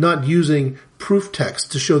 not using proof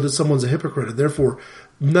text to show that someone's a hypocrite and therefore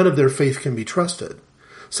none of their faith can be trusted.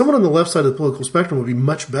 Someone on the left side of the political spectrum would be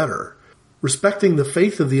much better respecting the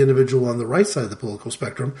faith of the individual on the right side of the political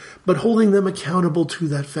spectrum, but holding them accountable to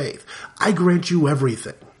that faith. I grant you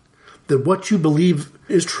everything. That what you believe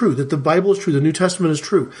is true, that the Bible is true, the New Testament is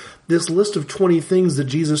true. This list of 20 things that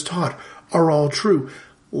Jesus taught are all true.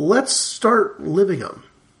 Let's start living them.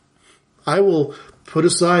 I will put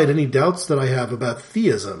aside any doubts that I have about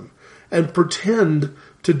theism and pretend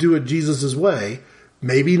to do it Jesus' way,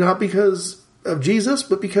 maybe not because of Jesus,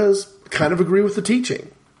 but because I kind of agree with the teaching.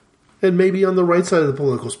 And maybe on the right side of the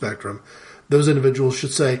political spectrum, those individuals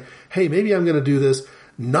should say, hey, maybe I'm going to do this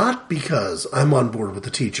not because I'm on board with the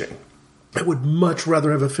teaching. I would much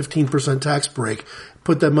rather have a 15% tax break,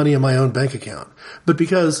 put that money in my own bank account, but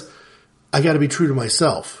because I got to be true to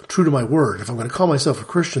myself, true to my word. If I'm going to call myself a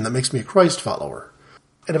Christian, that makes me a Christ follower.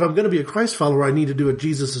 And if I'm going to be a Christ follower, I need to do it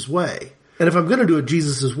Jesus' way. And if I'm going to do it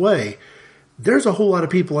Jesus' way, there's a whole lot of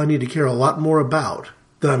people I need to care a lot more about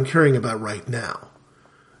than I'm caring about right now.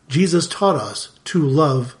 Jesus taught us to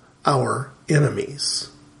love our enemies.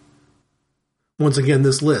 Once again,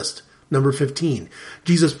 this list, number 15.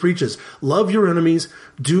 Jesus preaches, love your enemies,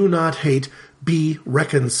 do not hate, be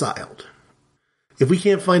reconciled. If we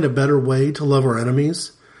can't find a better way to love our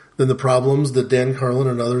enemies than the problems that Dan Carlin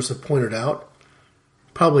and others have pointed out,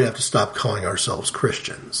 probably have to stop calling ourselves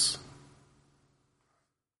Christians.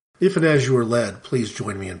 If and as you are led, please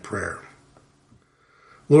join me in prayer.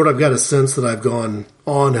 Lord, I've got a sense that I've gone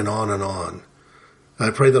on and on and on.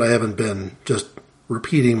 I pray that I haven't been just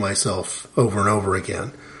repeating myself over and over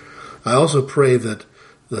again. I also pray that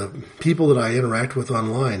the people that I interact with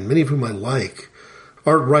online, many of whom I like,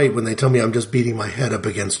 aren't right when they tell me I'm just beating my head up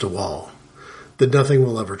against a wall, that nothing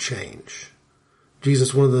will ever change.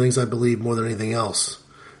 Jesus, one of the things I believe more than anything else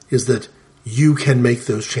is that you can make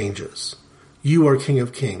those changes. You are King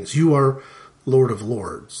of Kings. You are Lord of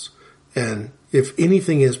Lords. And if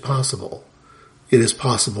anything is possible, it is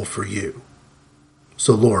possible for you.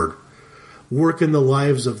 So, Lord, work in the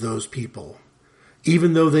lives of those people.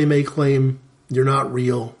 Even though they may claim you're not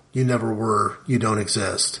real, you never were, you don't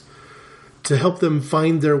exist, to help them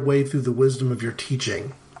find their way through the wisdom of your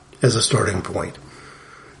teaching as a starting point.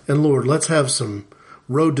 And Lord, let's have some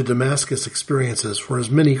road to Damascus experiences for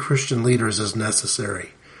as many Christian leaders as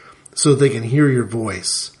necessary, so that they can hear your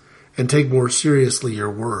voice and take more seriously your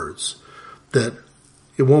words, that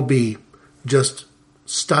it won't be just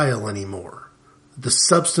style anymore. The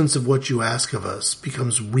substance of what you ask of us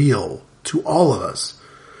becomes real to all of us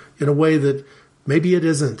in a way that maybe it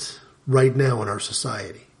isn't right now in our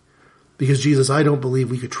society. Because, Jesus, I don't believe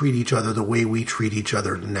we could treat each other the way we treat each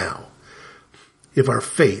other now if our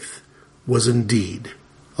faith was indeed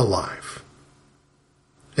alive.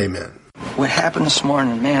 Amen. What happened this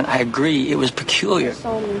morning, man, I agree, it was peculiar.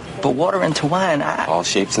 But water into wine, All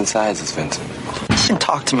shapes and sizes, Vincent. You shouldn't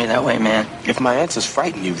talk to me that way, man. If my answers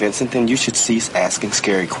frighten you, Vincent, then you should cease asking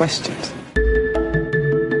scary questions.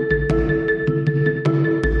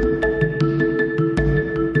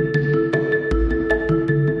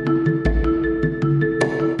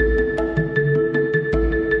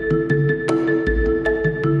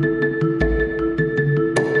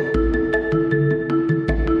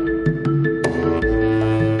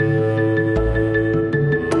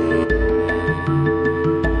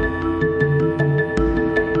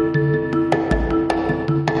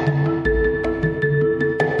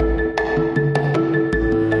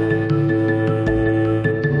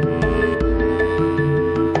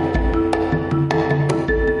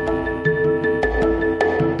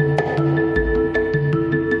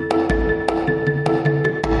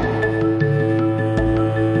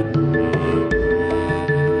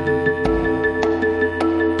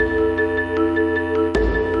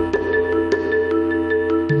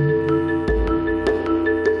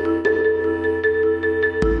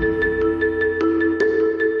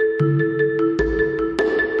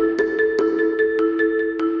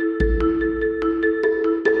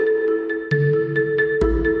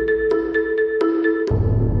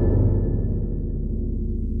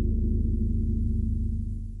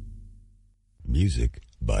 Music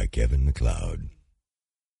by Kevin MacLeod.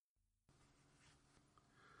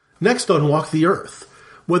 Next on Walk the Earth,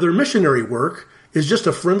 whether missionary work is just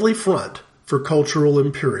a friendly front for cultural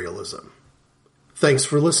imperialism. Thanks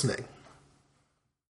for listening.